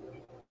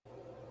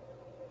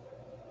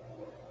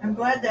 I'm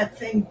glad that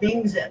thing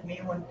bings at me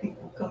when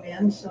people come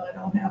in, so I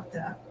don't have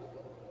to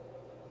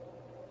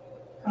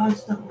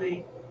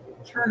constantly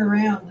turn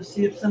around to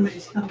see if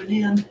somebody's coming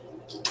in.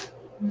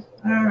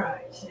 All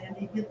right,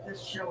 Sandy, get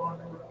this show on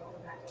the road.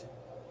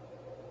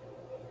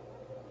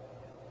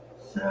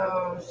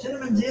 So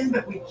Cinnamon's in,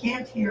 but we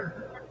can't hear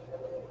her.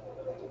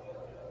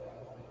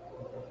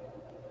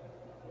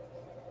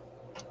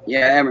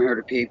 Yeah, I haven't heard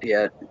a peep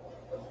yet.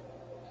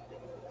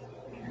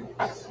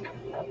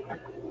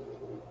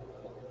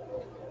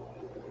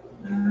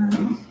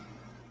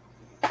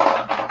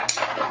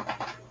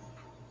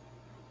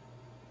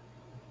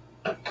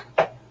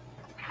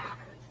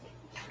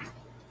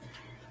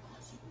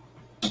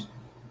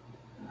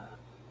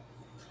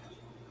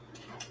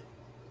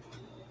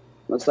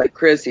 Looks like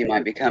Chrissy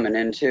might be coming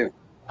in too.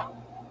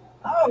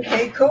 Oh,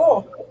 okay,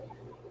 cool.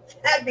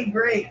 That'd be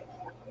great.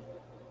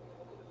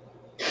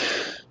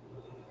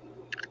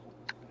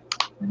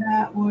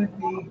 That would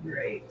be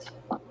great.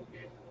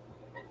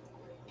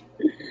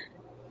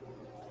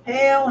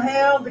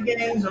 Hail, the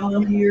gang's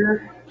all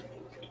here.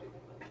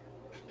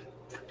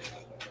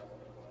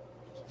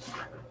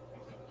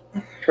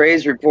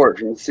 Praise report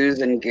from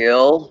Susan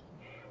Gill.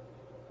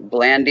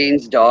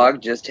 Blanding's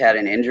dog just had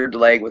an injured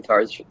leg with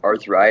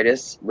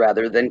arthritis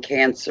rather than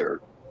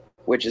cancer,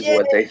 which is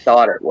what they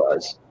thought it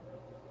was.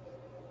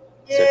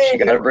 So she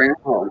got to bring her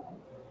home.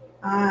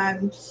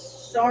 I'm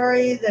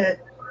sorry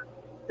that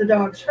the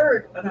dog's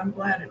hurt, but I'm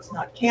glad it's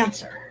not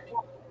cancer.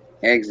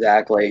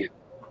 Exactly.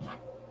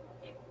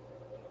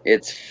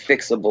 It's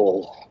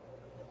fixable.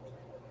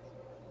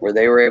 Where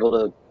they were able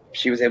to,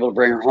 she was able to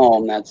bring her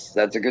home. That's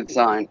a good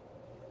sign.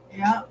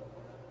 Yeah.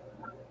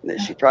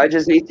 She probably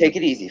just needs to take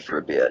it easy for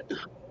a bit.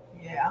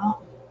 Yeah.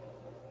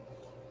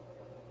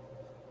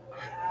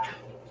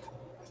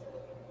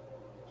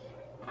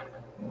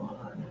 Come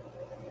on.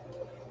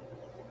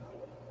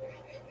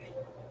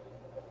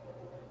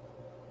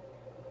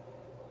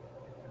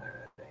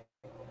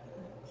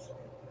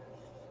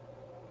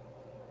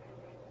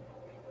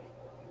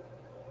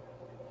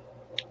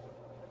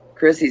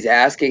 Chrissy's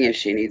asking if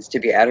she needs to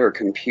be at her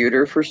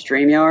computer for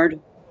StreamYard.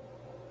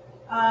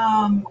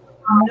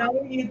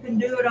 No, you can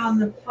do it on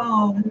the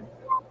phone.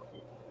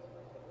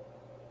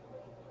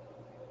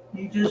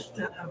 You just,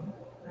 there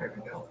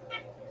we go.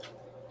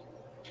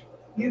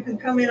 You can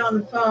come in on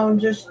the phone.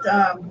 Just,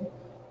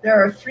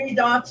 there are 3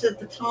 dots at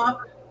the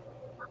top,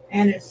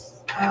 and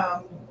it's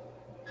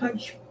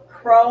punch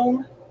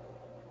Chrome.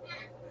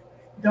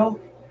 Don't,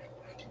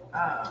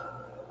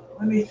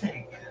 let me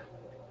think.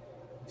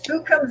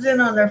 Who comes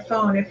in on their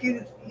phone? If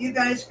you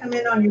guys come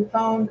in on your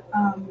phone,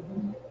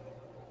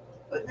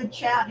 put in the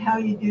chat how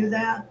you do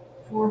that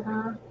for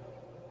her,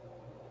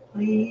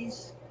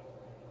 please.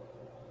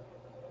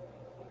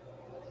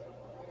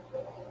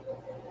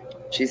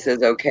 She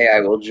says, okay,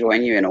 I will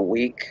join you in a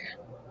week.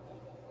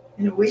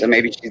 In a week? So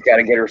maybe she's got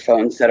to get her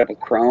phone set up with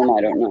Chrome.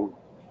 I don't know.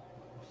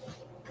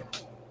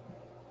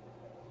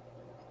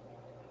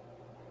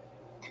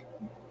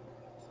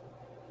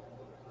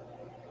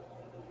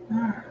 All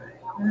right,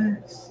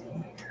 let's see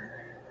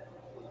here.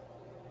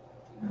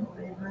 I'll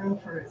leave room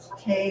for his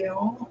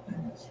tail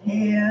and his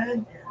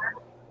head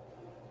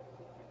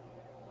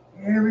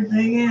and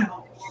everything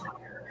else.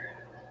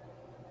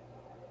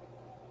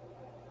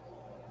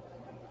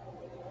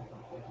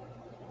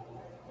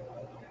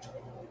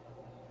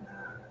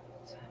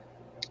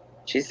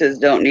 She says,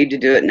 don't need to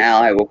do it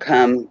now. I will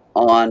come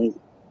on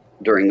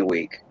during the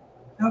week.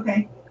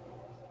 Okay.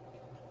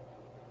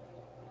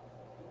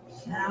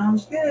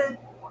 Sounds good.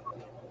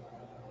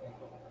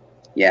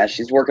 Yeah,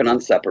 she's working on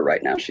supper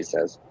right now, she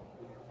says.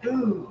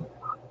 Ooh.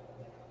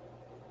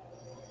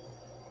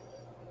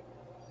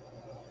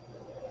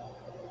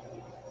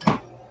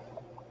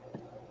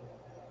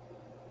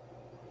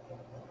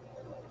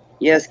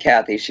 Yes,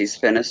 Kathy, she's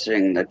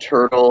finishing the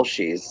turtle.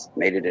 She's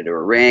made it into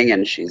a ring,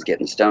 and she's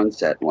getting stone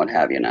set and what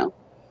have you now.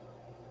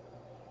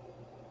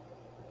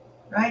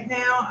 Right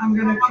now, I'm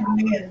going to try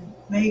and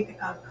make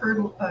a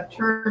turtle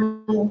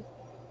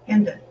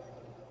pendant.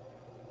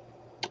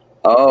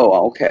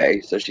 Oh, okay.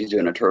 So she's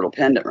doing a turtle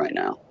pendant right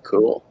now.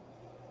 Cool.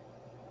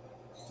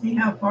 See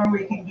how far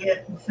we can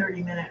get in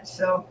 30 minutes.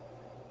 So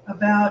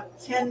about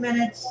 10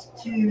 minutes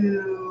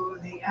to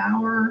the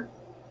hour.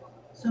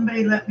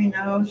 Somebody let me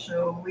know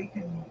so we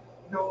can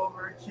go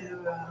over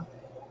to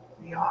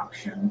the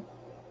auction.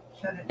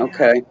 Shut it down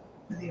Okay.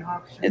 to the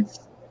auction.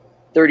 It's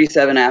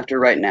 37 after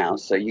right now,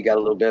 so you got a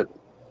little bit.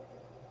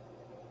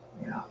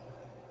 Yeah.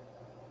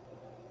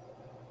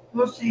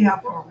 We'll see how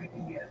far we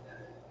can get.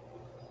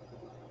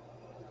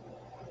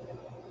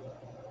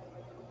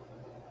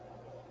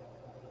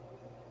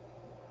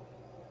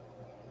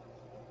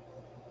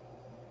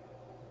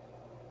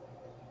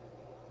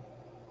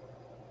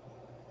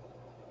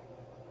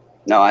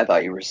 No, I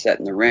thought you were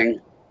setting the ring.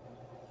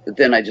 But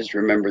then I just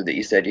remembered that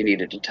you said you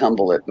needed to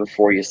tumble it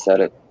before you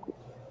set it.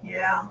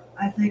 Yeah,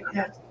 I think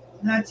that's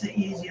the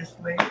easiest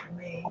way for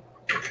me.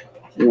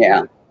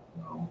 Yeah.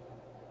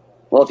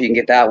 Well, if you can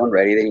get that one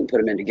ready, then you can put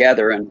them in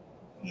together and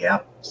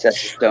Yep. set the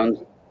stones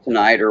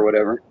tonight or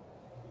whatever.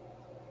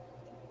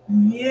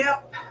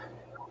 Yep.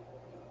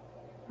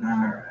 All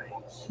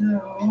right.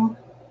 So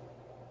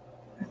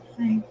I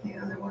think the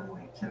other one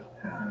we took.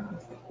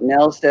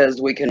 Nell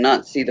says we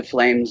cannot see the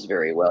flames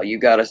very well. You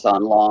got us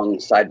on long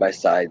side by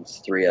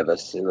sides, 3 of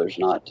us, so there's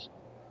not.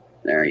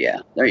 There, yeah.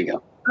 There you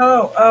go.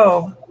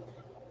 Oh.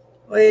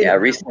 Wait. Yeah,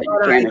 reset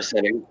your camera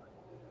setting.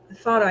 I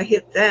thought I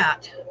hit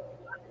that.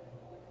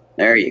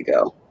 There you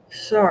go.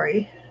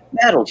 Sorry.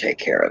 That'll take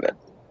care of it.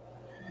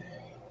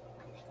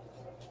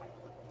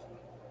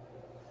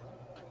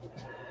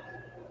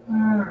 All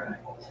right.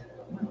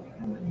 What are we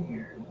doing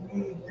here? We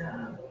need.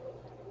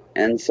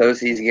 And so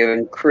she's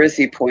giving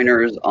Chrissy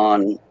pointers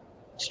on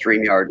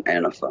StreamYard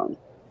and a phone.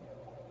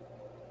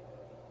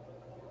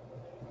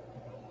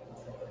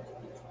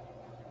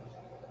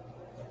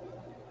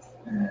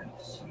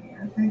 Let's see.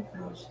 I think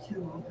those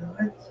two will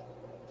do it.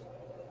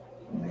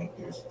 We'll make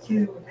this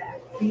 2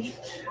 back feet.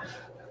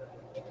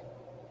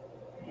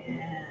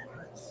 And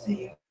let's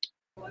see.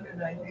 What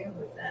did I do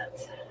with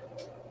that?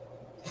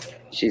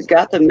 She's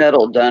got the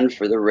metal done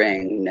for the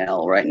ring,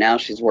 Nell. Right now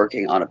she's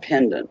working on a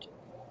pendant,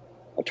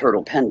 a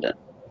turtle pendant.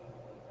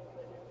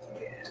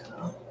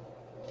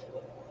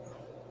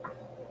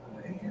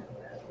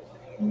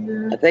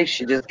 Yeah. I think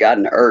she just got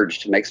an urge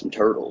to make some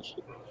turtles.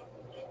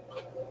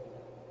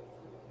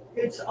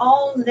 It's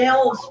all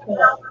Nell's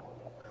fault.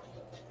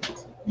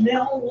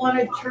 Nell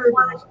wanted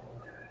turtles.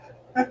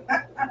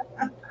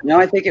 No,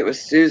 I think it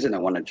was Susan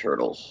that wanted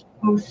turtles.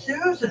 Oh,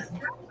 Susan.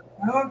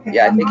 Okay.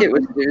 Yeah, I think it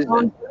was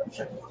Susan.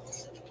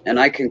 And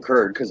I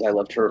concurred because I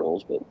love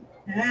turtles, but.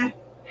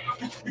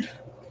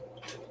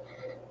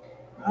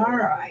 All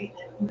right.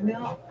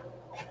 Well.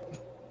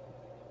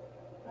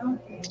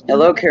 Okay.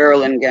 Hello,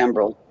 Carolyn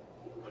Gambrel.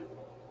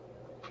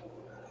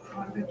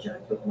 I bet you I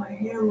put my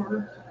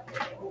hammer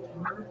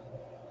over.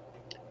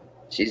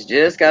 She's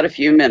just got a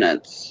few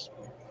minutes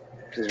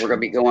because we're going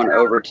to be going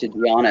over to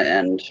Gianna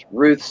and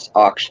Ruth's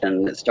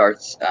auction that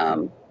starts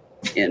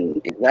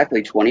in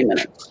exactly 20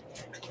 minutes.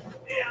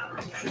 Yeah.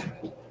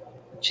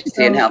 She's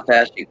seeing how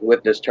fast you can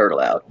whip this turtle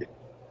out.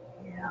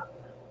 Yeah.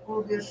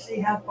 We'll just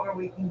see how far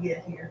we can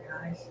get here,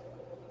 guys.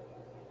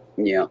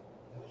 Yeah.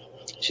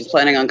 She's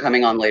planning on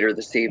coming on later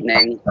this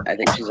evening. I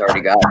think she's already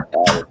got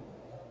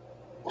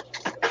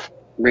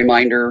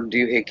reminder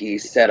doohickey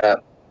set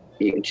up.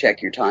 You can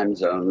check your time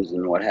zones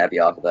and what have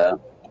you off of that.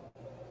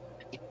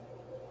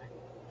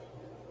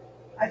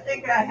 I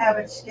think I have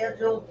it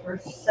scheduled for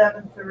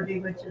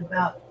 7:30, which is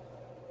about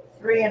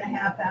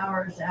 3.5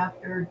 hours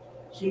after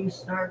she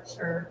starts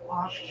her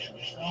auction.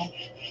 So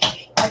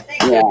I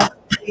think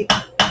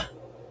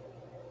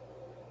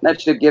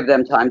that should give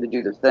them time to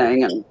do their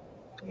thing. And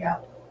yeah.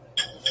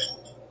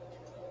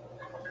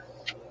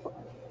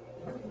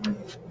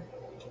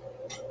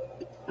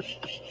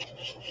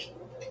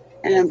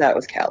 And that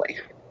was Callie.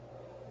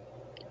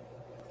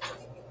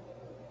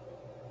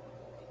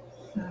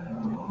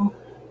 So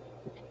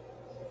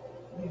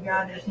we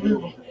got his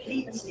little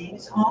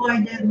feetsies. All I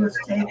did was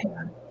take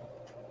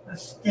a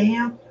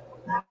stamp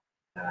that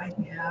I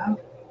have.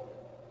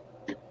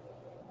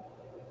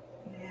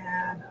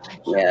 And I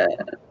took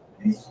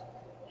what is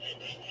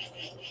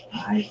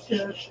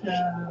it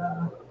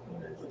now?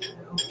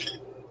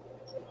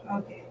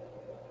 Okay.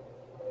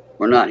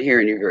 We're not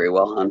hearing you very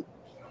well, hon.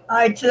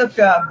 I took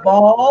a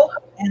ball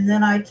and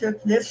then I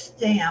took this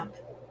stamp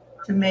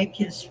to make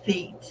his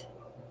feet.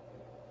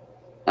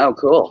 Oh,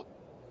 cool.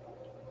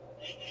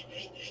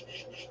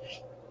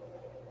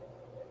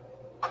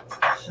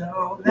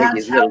 So Like that's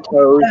his how little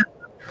toes.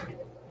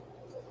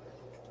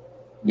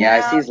 Yeah, I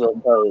now see his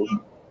little toes.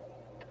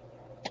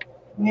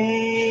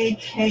 a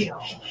tail.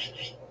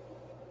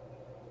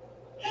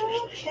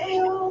 A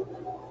tail.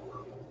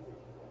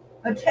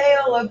 A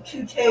tale of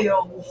two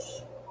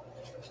tails.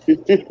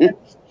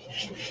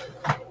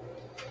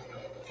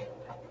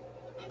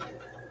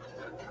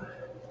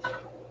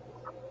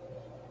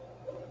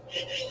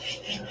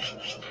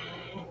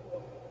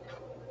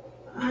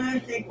 I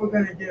think we're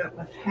going to do it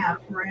with half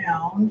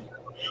round.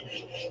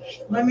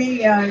 Let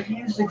me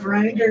use the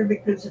grinder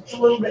because it's a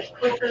little bit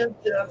quicker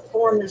to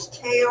form this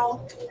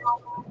tail.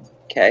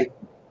 Okay.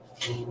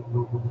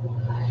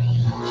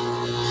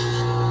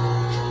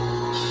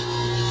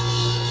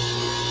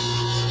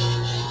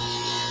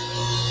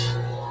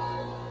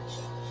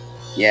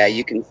 Yeah,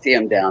 you can see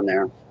them down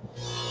there.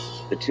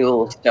 The two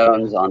little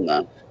stones on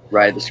the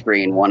right of the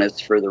screen. One is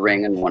for the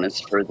ring and one is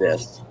for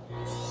this.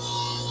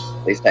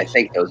 At least I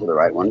think those are the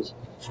right ones.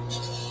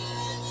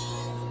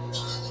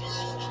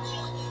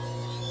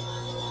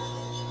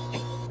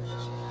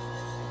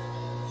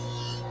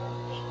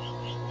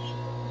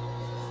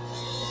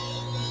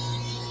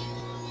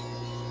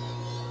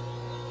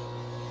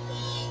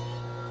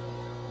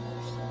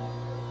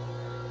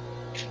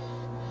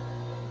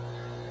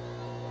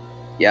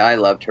 Yeah, I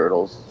love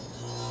turtles.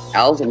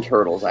 Owls and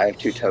turtles. I have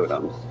two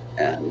totems,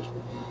 and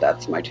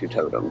that's my two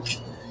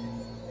totems.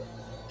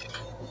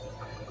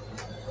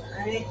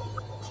 Right.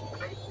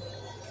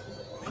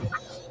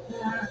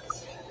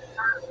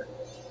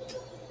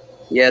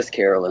 Yes,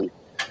 Carolyn.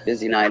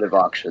 Busy night of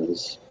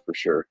auctions, for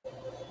sure.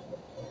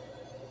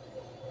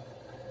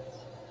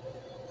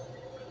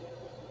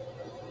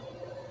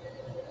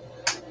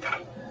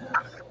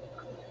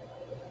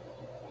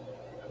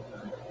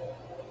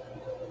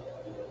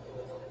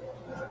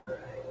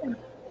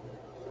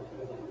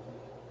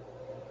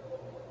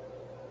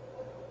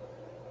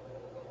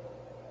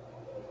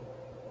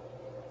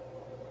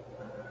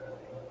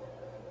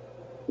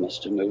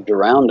 Must have moved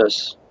around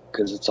us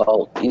because it's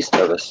all east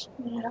of us.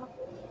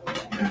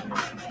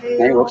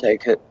 Hey, we'll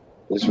take it.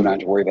 At least we don't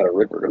have to worry about a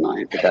river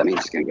tonight, but that means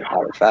it's going to get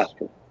hotter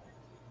faster.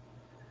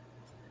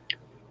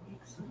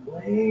 Some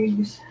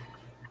legs.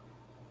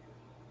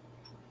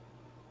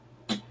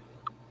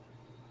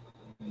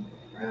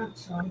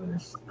 So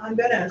I'm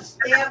gonna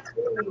stamp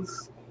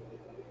these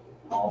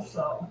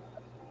also.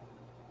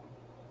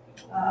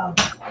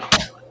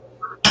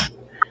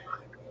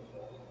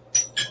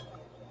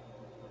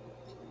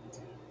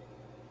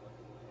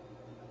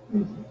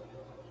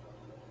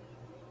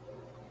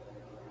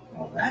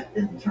 Well, that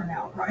didn't turn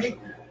out right.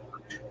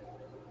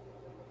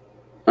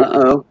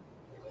 Uh-oh.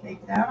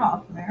 Take that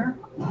off there.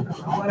 I don't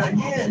know what I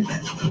did.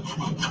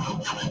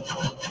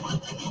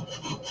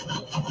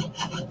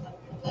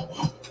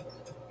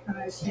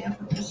 Try to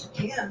stamp this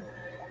again.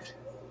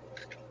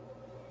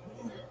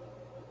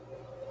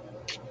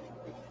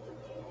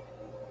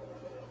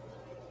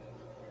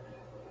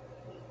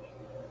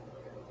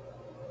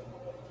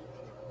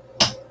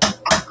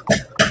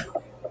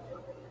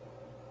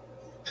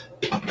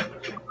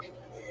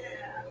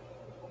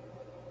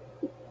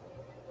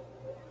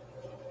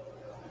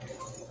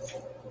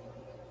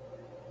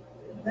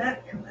 Did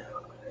that come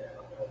out?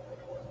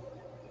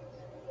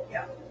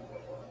 Yeah.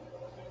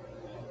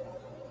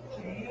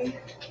 Okay.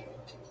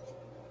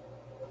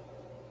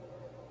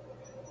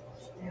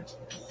 Stamp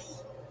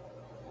this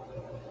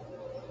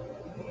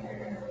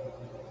here.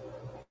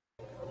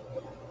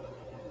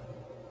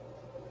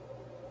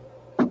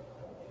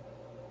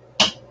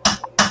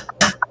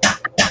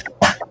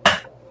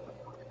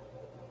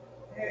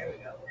 There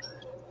we go.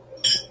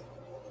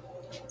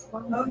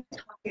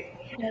 Okay.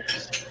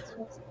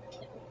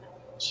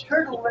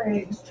 Turtle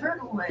legs,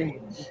 turtle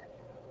legs.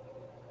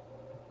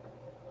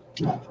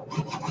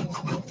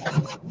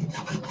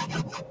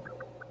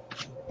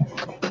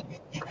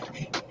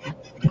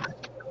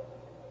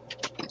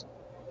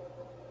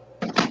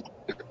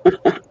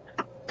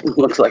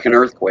 Looks like an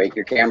earthquake.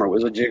 Your camera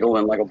was a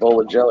jiggling like a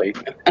bowl of jelly.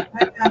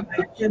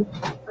 I just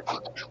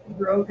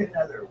broke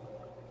another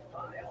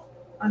file.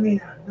 I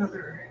mean,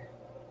 another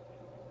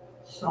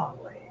saw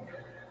blade.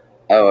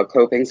 Oh, a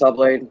coping saw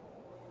blade?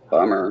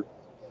 Bummer.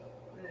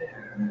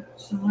 There.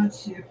 So let's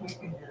see if we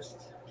can just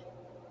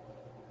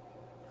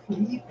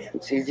keep it.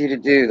 It's easy to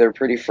do. They're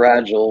pretty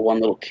fragile. One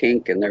little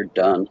kink and they're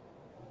done.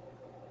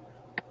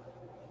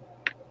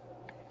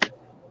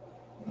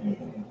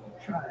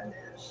 Try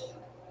this.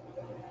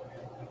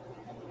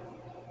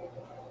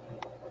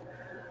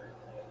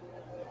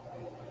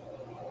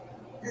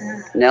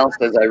 Nell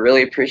says, I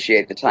really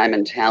appreciate the time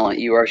and talent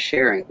you are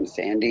sharing,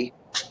 Sandy.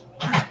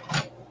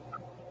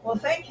 Well,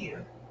 thank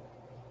you.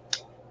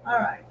 All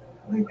right,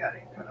 we got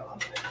it cut off.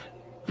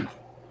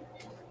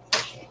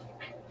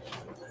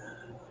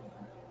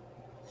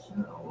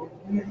 So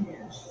it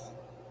is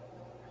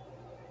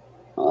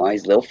Oh,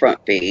 his little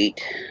front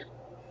feet.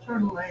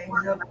 turtle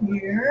legs up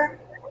here.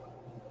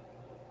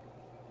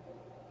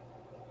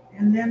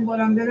 And then what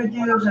I'm going to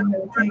do is I'm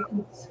going to take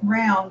this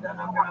round and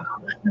I'm going to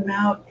flip them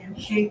out and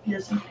shape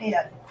his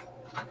head.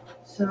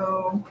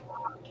 So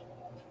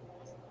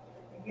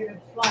get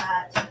it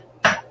flat.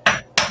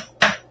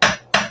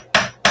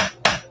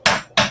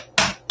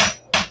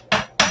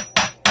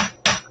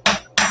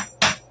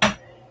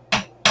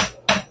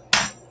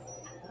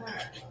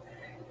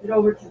 Get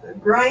over to the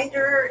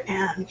grinder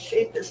and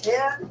shape his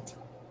head.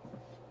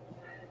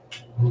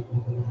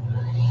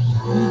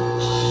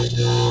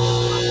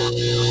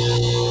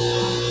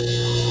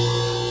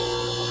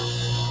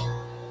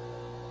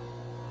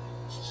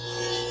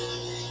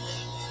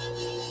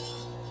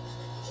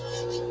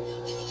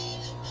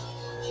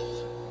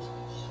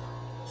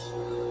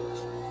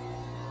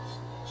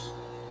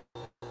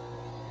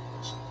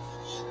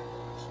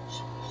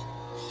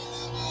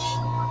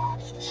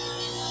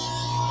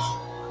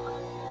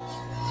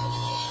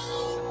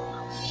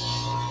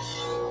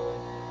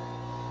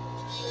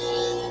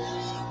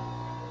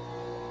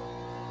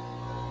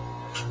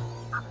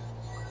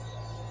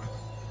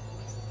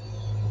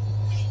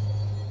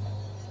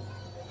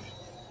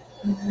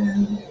 And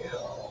then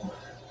go.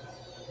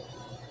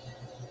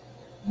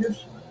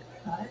 This one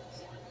cut.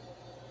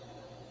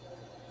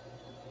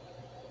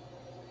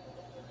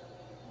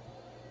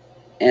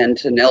 And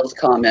to Nell's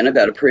comment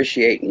about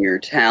appreciating your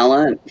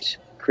talent,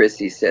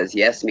 Chrissy says,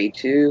 yes, me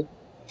too.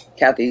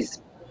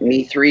 Kathy's,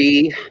 me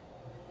three.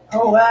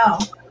 Oh, wow.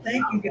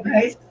 Thank you,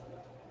 guys.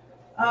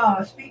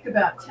 Oh, speak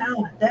about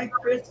talent. That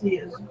Christy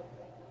is,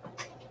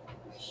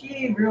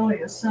 she really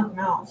is something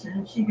else,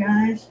 isn't she,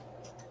 guys?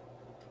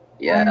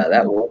 Yeah,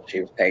 that wolf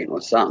she was painting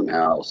was something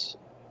else.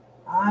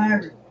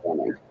 I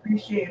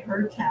appreciate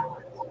her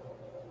talent.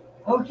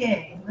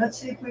 Okay, let's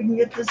see if we can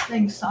get this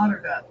thing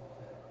soldered up.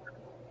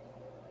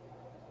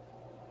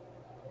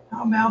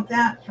 How about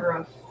that for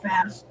a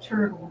fast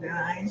turtle,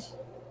 guys?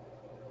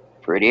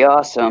 Pretty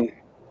awesome.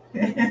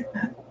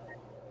 It's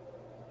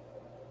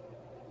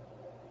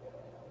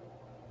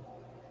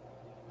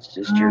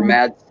just your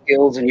mad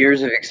skills and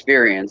years of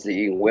experience that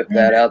you can whip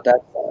that out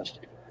that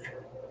fast.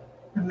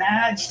 The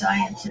mad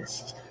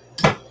scientist.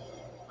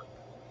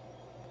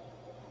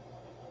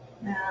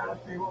 Now,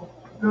 if they won't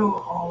go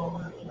all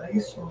over the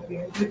place, we'll be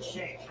in good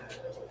shape.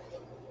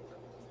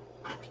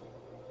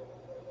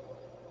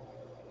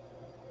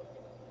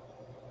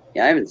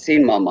 Yeah, I haven't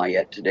seen Mama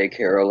yet today,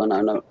 Carolyn.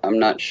 I'm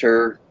not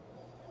sure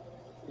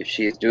if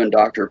she's doing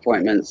doctor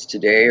appointments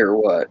today or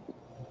what.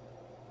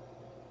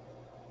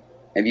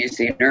 Have you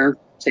seen her,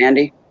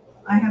 Sandy?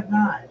 I have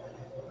not.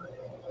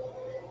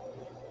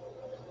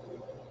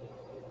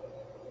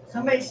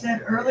 Somebody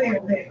said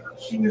earlier that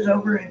she was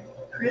over at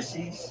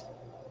Chrissy's.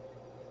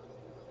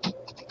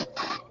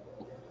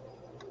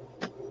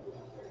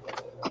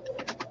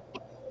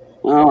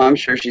 Oh, I'm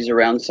sure she's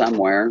around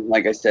somewhere.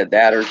 Like I said,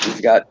 that or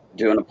she's got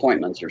doing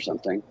appointments or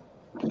something.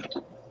 Yeah.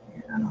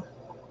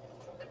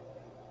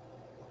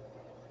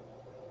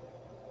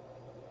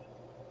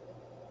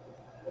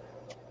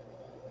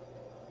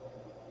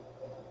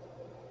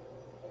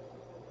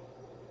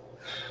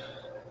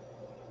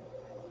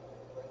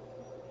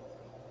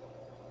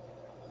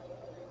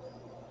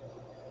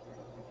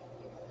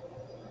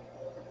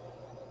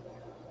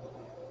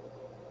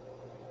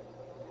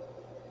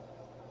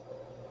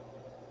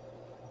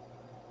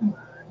 Come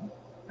on.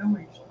 Know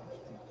where you're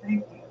supposed to.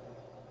 Thank you.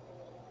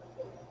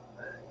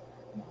 But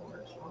you know where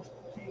it's supposed to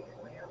take it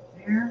way out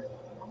there.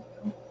 Come on.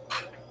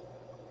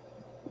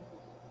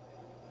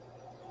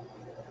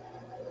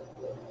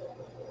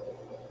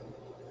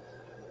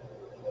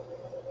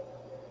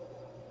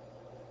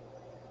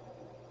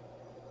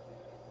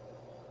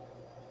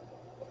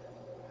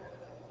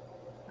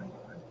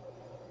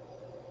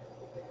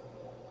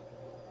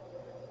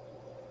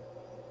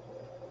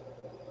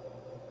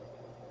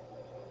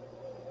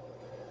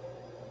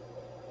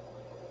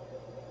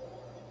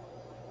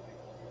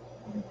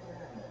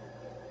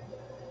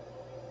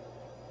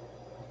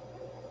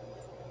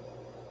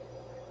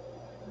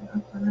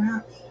 Enough of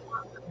that.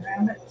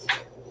 Grab it.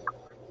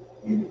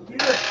 Did it do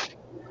it?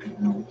 I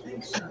don't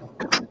think so.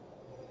 Let's see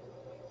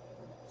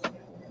if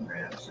we can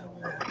grab some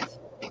of that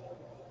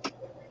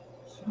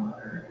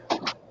solder.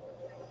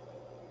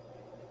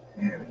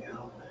 There we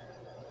go.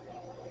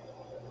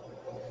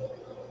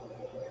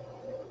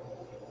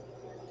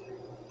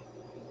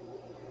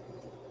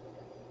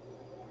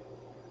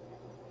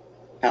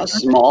 How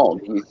small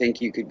do you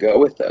think you could go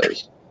with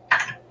those?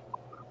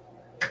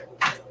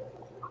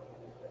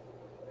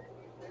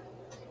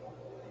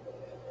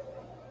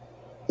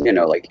 You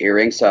know, like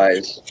earring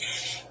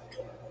size.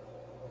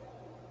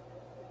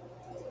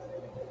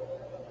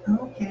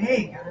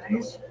 Okay,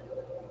 guys.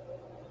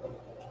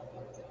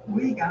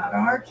 We got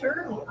our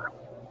turtle.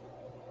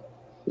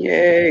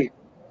 Yay.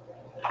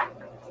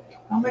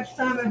 How much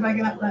time have I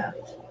got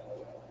left?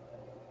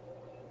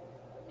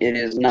 It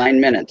is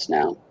 9 minutes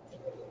now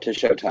to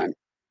showtime.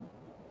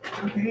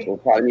 Okay. So we'll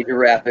probably need to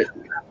wrap it.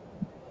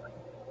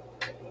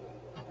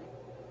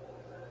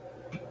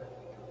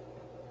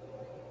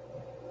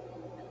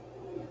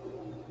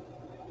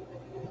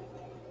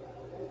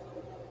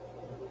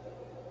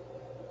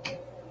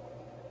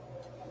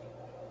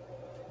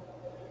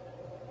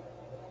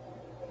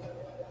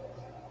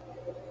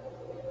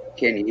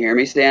 Can you hear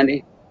me,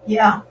 Sandy?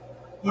 Yeah.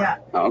 Yeah.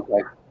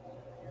 Okay.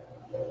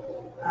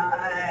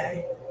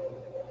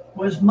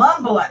 was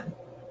mumbling.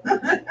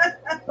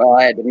 Well,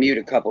 I had to mute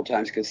a couple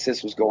times because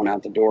Sis was going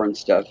out the door and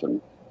stuff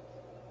and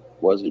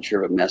wasn't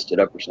sure if it messed it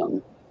up or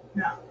something.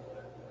 No.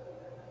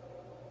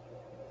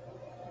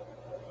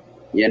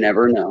 You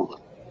never know.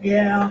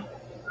 Yeah.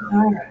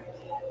 All right.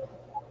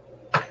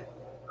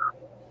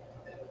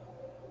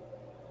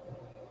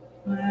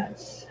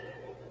 Let's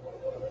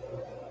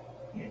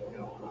get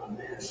going on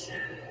this.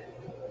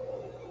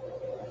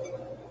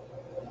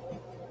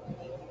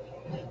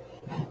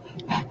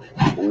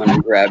 I'm going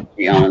to grab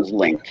Gianna's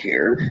link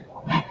here.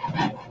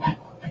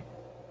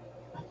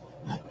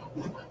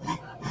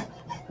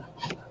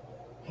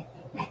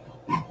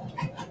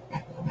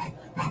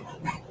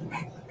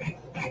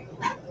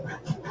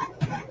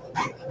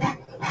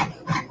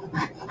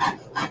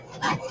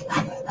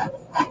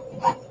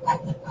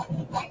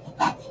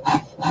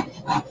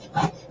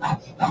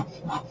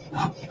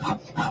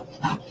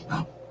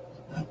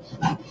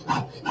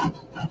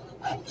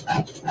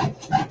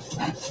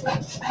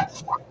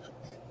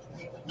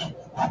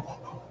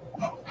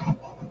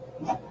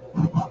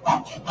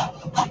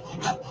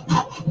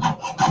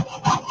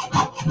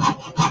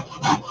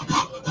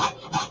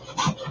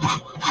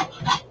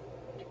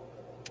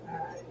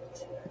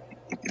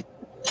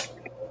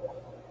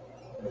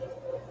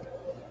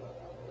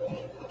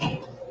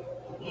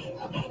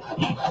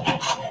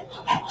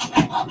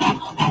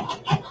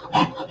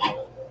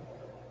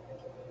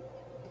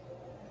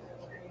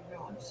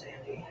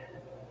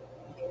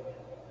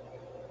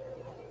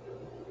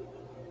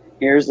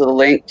 Here's the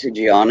link to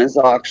Gianna's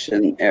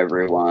auction,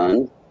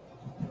 everyone.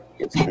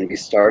 It's going to be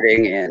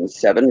starting in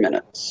 7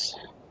 minutes.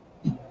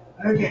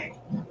 Okay.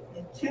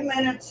 In 2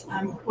 minutes,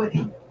 I'm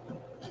quitting.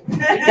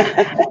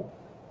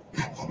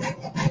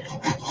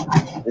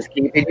 Just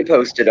keeping you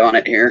posted on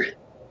it here.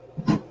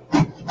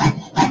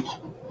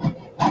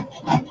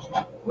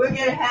 We'll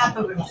get half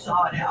of him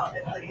sawed out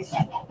at least.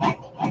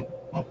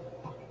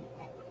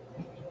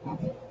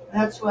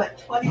 That's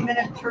what,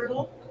 20-minute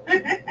turtle?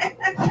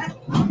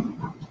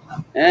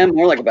 And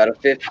more like about a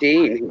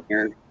 15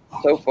 here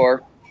so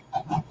far.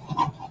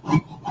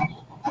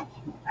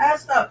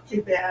 That's not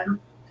too bad.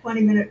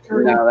 20-minute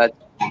turtle. No, that's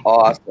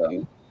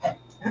awesome.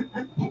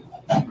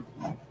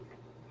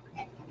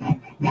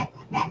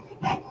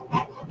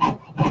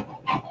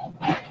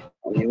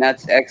 I mean,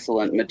 that's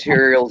excellent.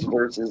 Materials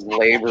versus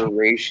labor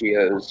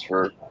ratios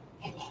for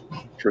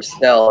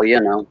sell,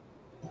 you know.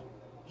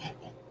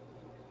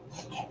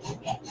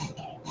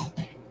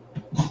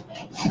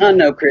 I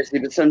know, Chrissy,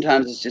 but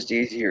sometimes it's just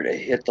easier to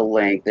hit the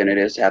link than it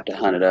is to have to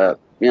hunt it up,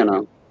 you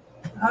know.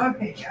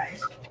 Okay,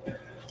 guys.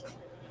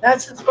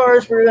 That's as far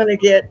as we're going to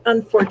get,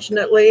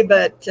 unfortunately,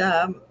 but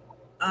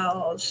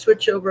I'll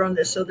switch over on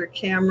this other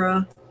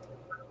camera.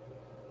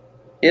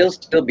 He'll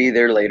still be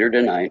there later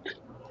tonight.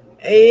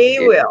 He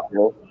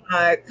will.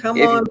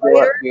 Come on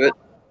later.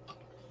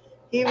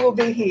 He will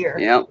be here.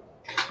 Yep.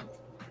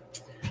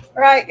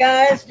 All right,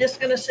 guys, just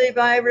going to say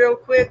bye real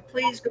quick.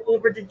 Please go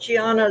over to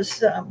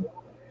Gianna's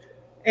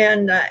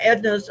and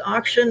Edna's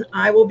auction.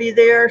 I will be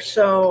there.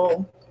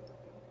 So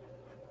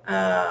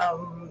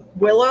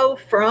Willow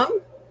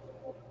from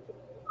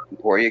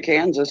Emporia,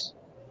 Kansas.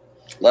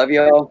 Love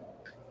y'all.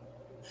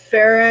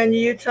 Farron,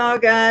 Utah,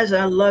 guys.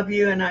 I love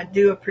you and I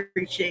do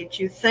appreciate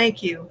you.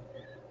 Thank you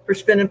for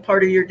spending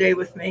part of your day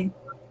with me.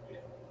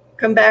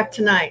 Come back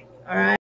tonight. All right.